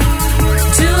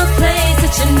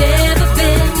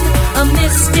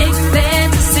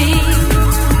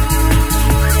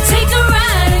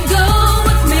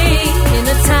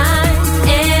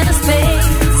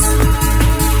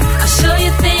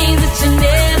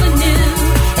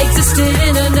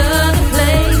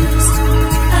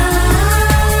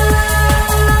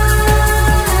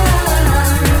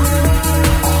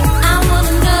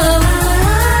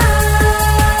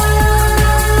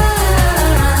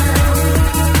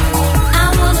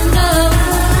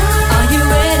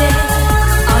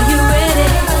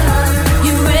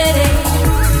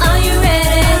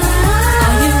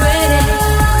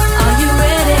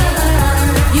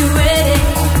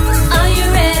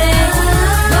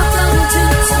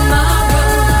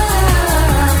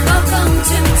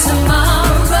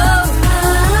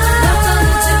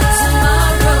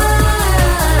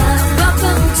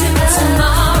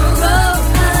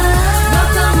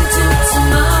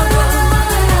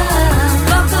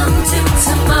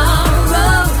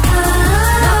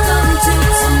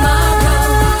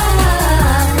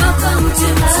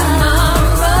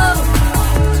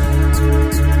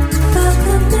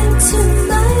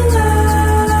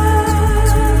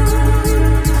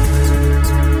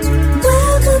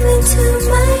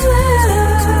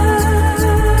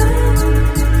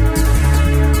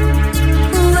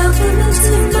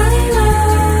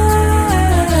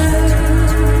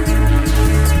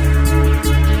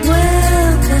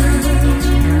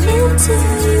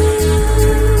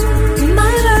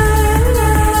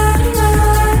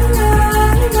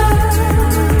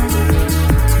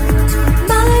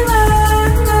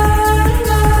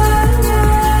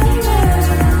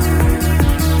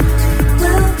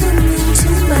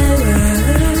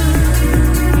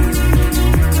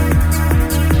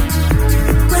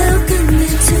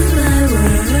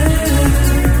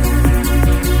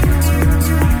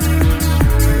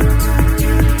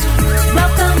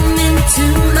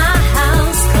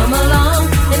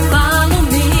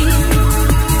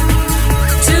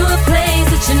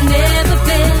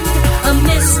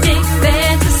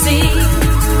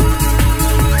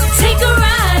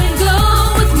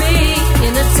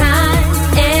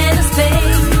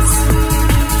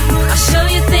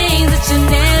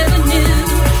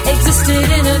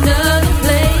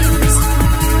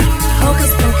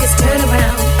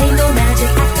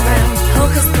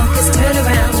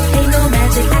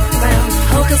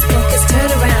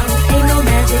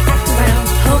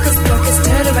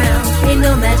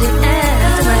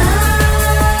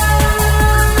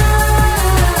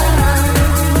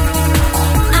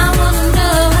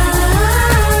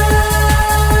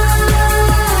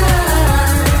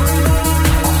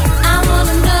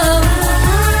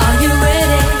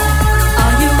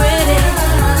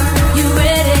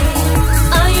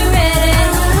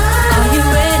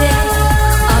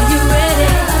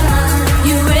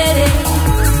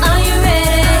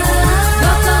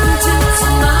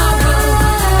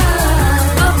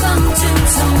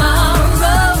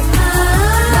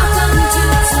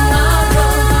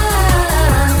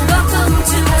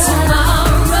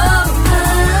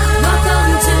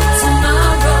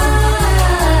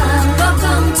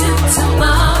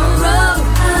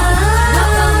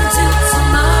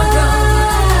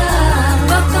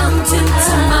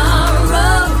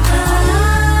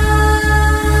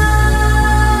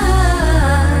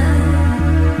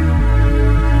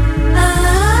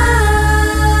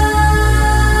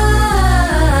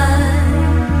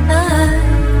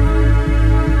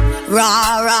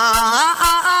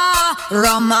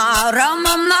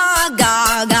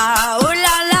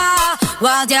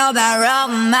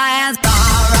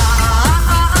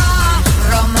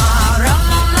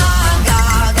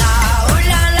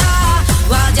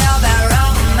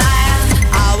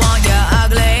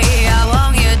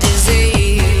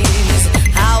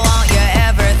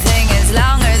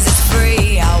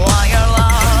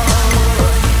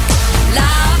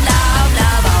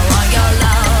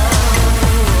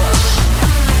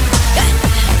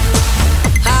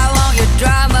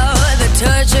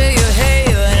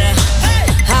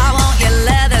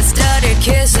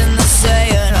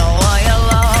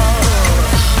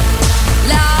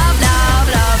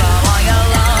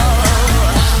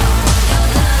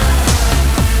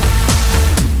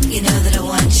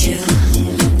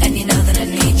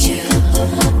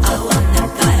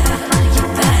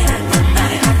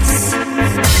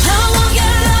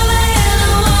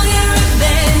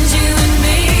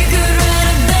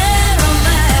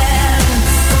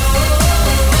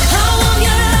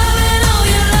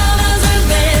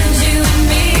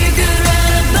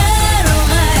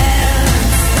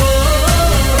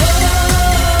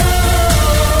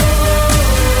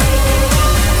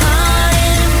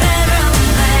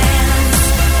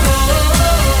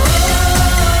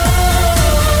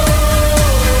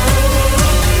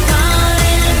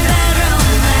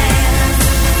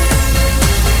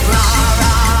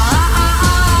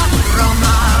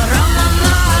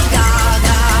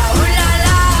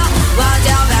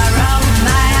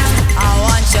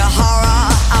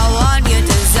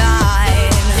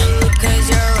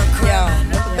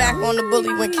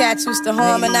 cats used to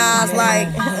harmonize like,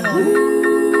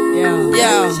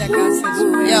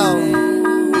 yo,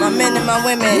 my men and my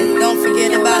women, don't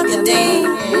forget about the dean.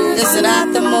 This is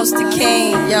not the most the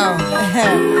king, yo.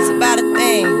 It's about a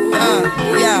thing,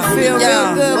 yo. Feel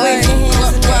real good, wave your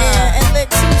hands in the air and lick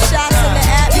 2 shots in the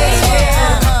atmosphere.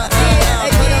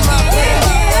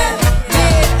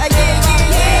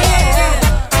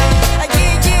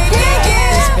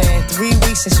 3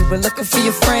 weeks since you were looking for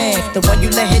your friend, the one you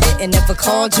let hit it and never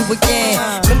called you again.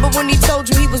 Remember when he told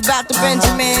you he was about to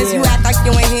Benjamins? You act like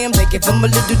you ain't him, they give him a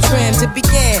little trim to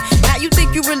begin. Now you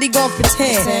think you really gon'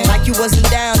 pretend like you wasn't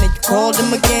down and you called him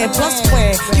again. Plus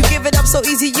when you give it up so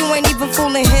easy, you ain't even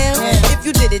fooling him. If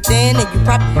you did it then you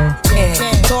probably can.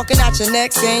 Talking out your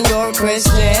neck saying you're a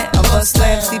Christian, a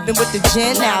Muslim, sleeping with the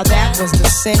gin. Now that was the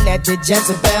sin that did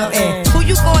Jezebel in. Who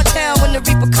you gonna tell when the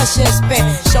repercussions spin?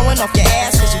 Showing off your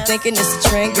ass cause you thinking it's a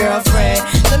trend, girlfriend.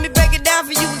 Let me break it down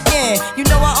for you again. You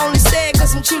know I only say it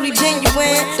cause I'm truly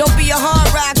genuine. Don't be a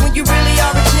hard rock when you really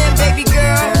are a gem, baby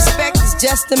girl. Respect is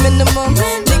just the minimum.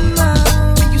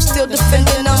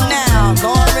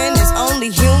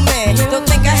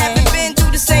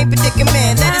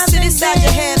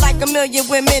 million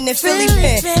women in Philly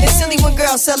pen. It's silly when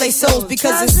girls sell their souls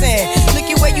because it's sin. Look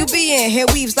at where you be in. Hair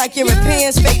weaves like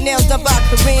Europeans. Fake nails done by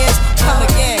Koreans. Come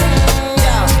again.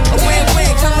 Yo, a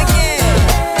win-win. Come again.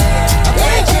 A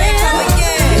win-win. Come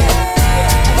again.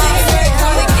 My friend,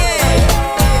 come again.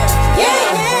 Yeah.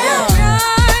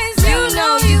 Guys, you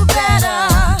know you better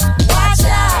watch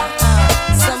out.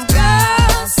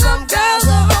 Some girls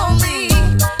are only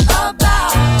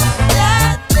about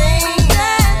that thing,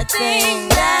 that thing,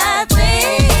 that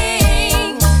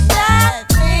thing, that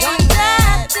thing,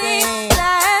 that thing,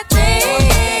 that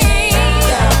thing.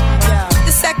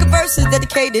 The second verse is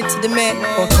dedicated to the man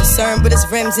more concerned with his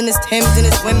rims and his Timbs and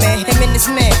his women. Him and his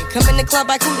man come in the club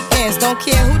like hooligans. Don't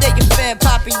care who they you fan,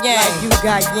 poppin' yang. Like you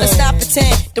got yang. Let's not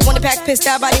pretend. The one that pack pissed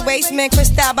out by the waist, man.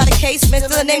 Crissed out by the casement.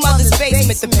 Still the name of this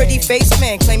basement. The pretty face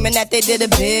man claiming that they did a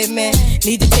bid, man.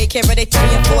 Need to take care of their 3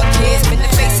 and 4 kids. Been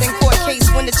the face in court case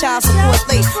when the child support's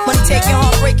late. Money taking,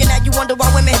 heart breaking. Now you wonder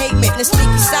why women hate men. The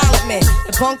sneaky silent man.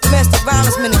 The punk domestic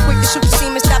violence man. The quick to shoot the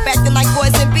semen. Stop acting like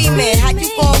boys and be men. How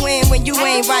you gon' win when you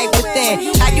ain't right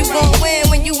within? How you gon' win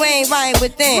when you ain't right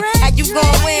within? How you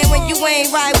gon' win when you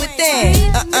ain't right within?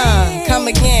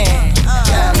 Come again.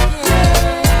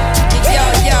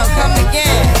 Yo, come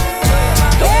again.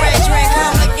 The red drink,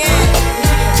 come again.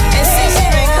 And 6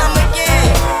 drink, come again.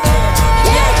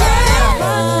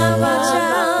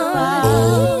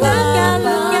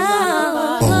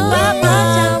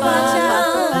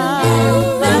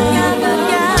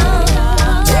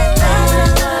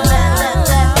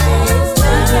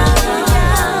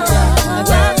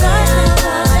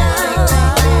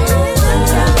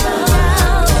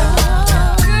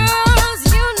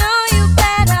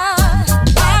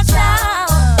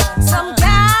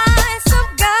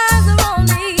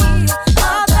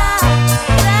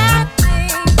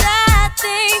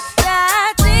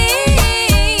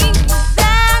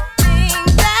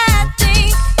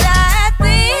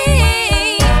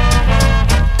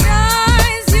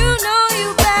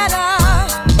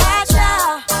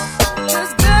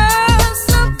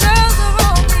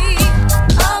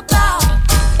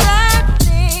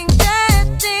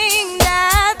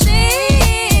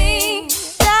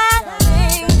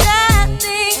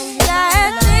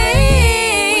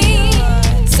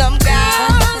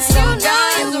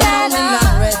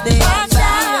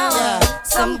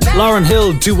 Lauryn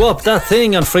Hill, Do Up That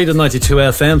Thing on Freedom 92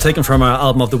 FM, taken from our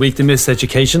album of the week, The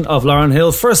Miseducation of Lauryn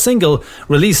Hill. First single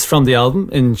released from the album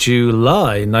in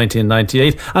July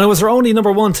 1998, and it was her only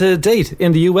number 1 to date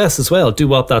in the US as well.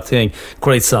 Do Up That Thing,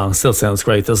 great song, still sounds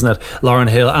great, doesn't it? Lauryn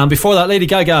Hill. And before that, Lady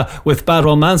Gaga with Bad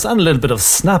Romance, and a little bit of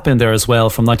Snap in there as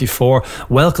well from 94.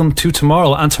 Welcome to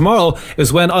Tomorrow. And tomorrow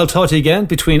is when I'll talk to you again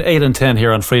between 8 and 10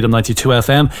 here on Freedom 92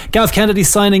 FM. Gav Kennedy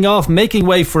signing off, making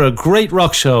way for a great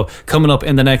rock show coming up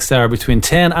in the next hour between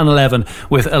 10 and 11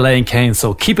 with Elaine Kane.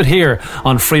 So keep it here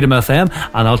on Freedom FM,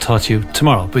 and I'll talk to you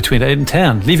tomorrow between 8 and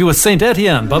 10. Leave you with Saint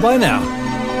Etienne. Bye bye now.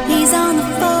 He's on the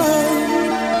phone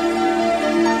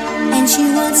and she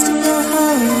wants to go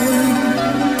home.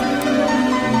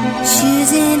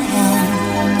 Shoes in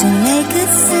hand, don't make a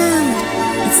sound.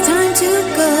 It's time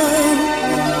to go.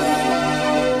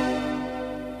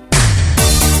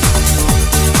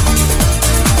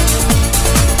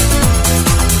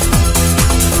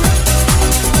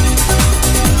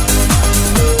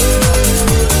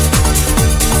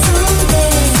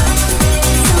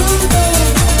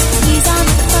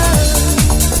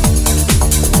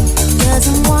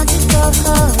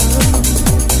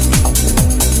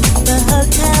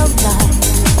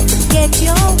 Get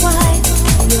your wife,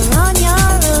 you're on your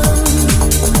own.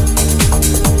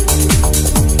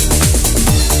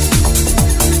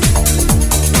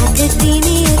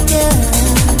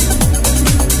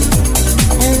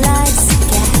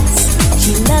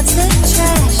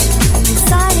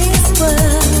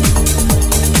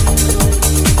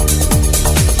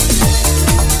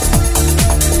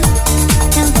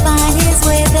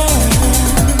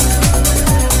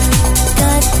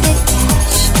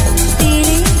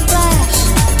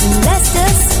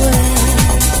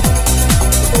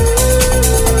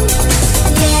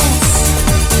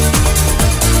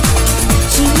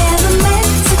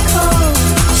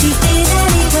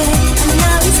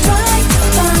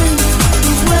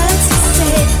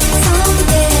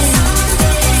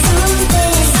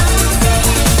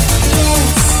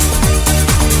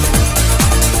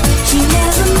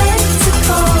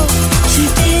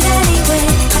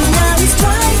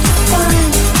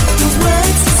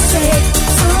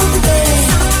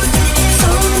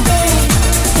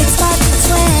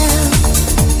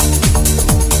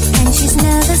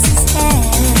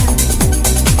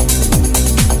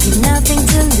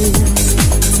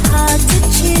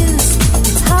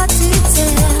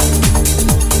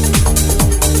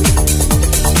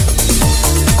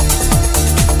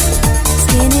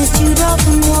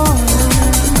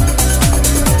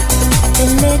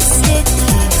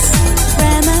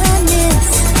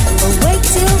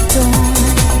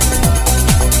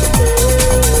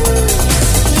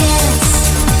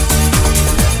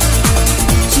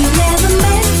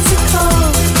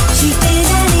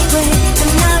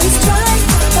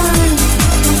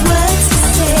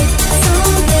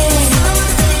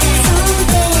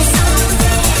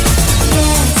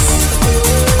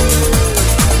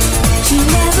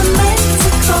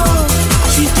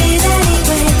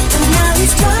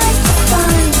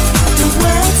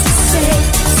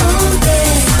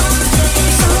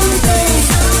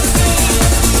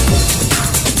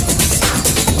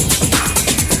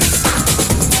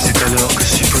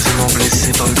 profondément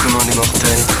blessé par le commun des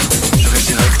mortels. Je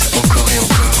résurrecte encore et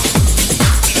encore.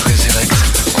 Je résurrecte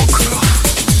encore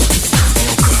et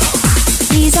encore.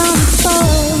 He's on the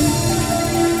phone,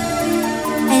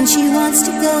 and she wants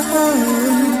to go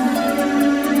home.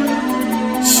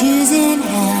 Shoes in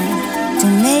hand to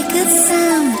make a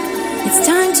sound. It's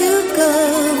time to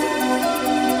go.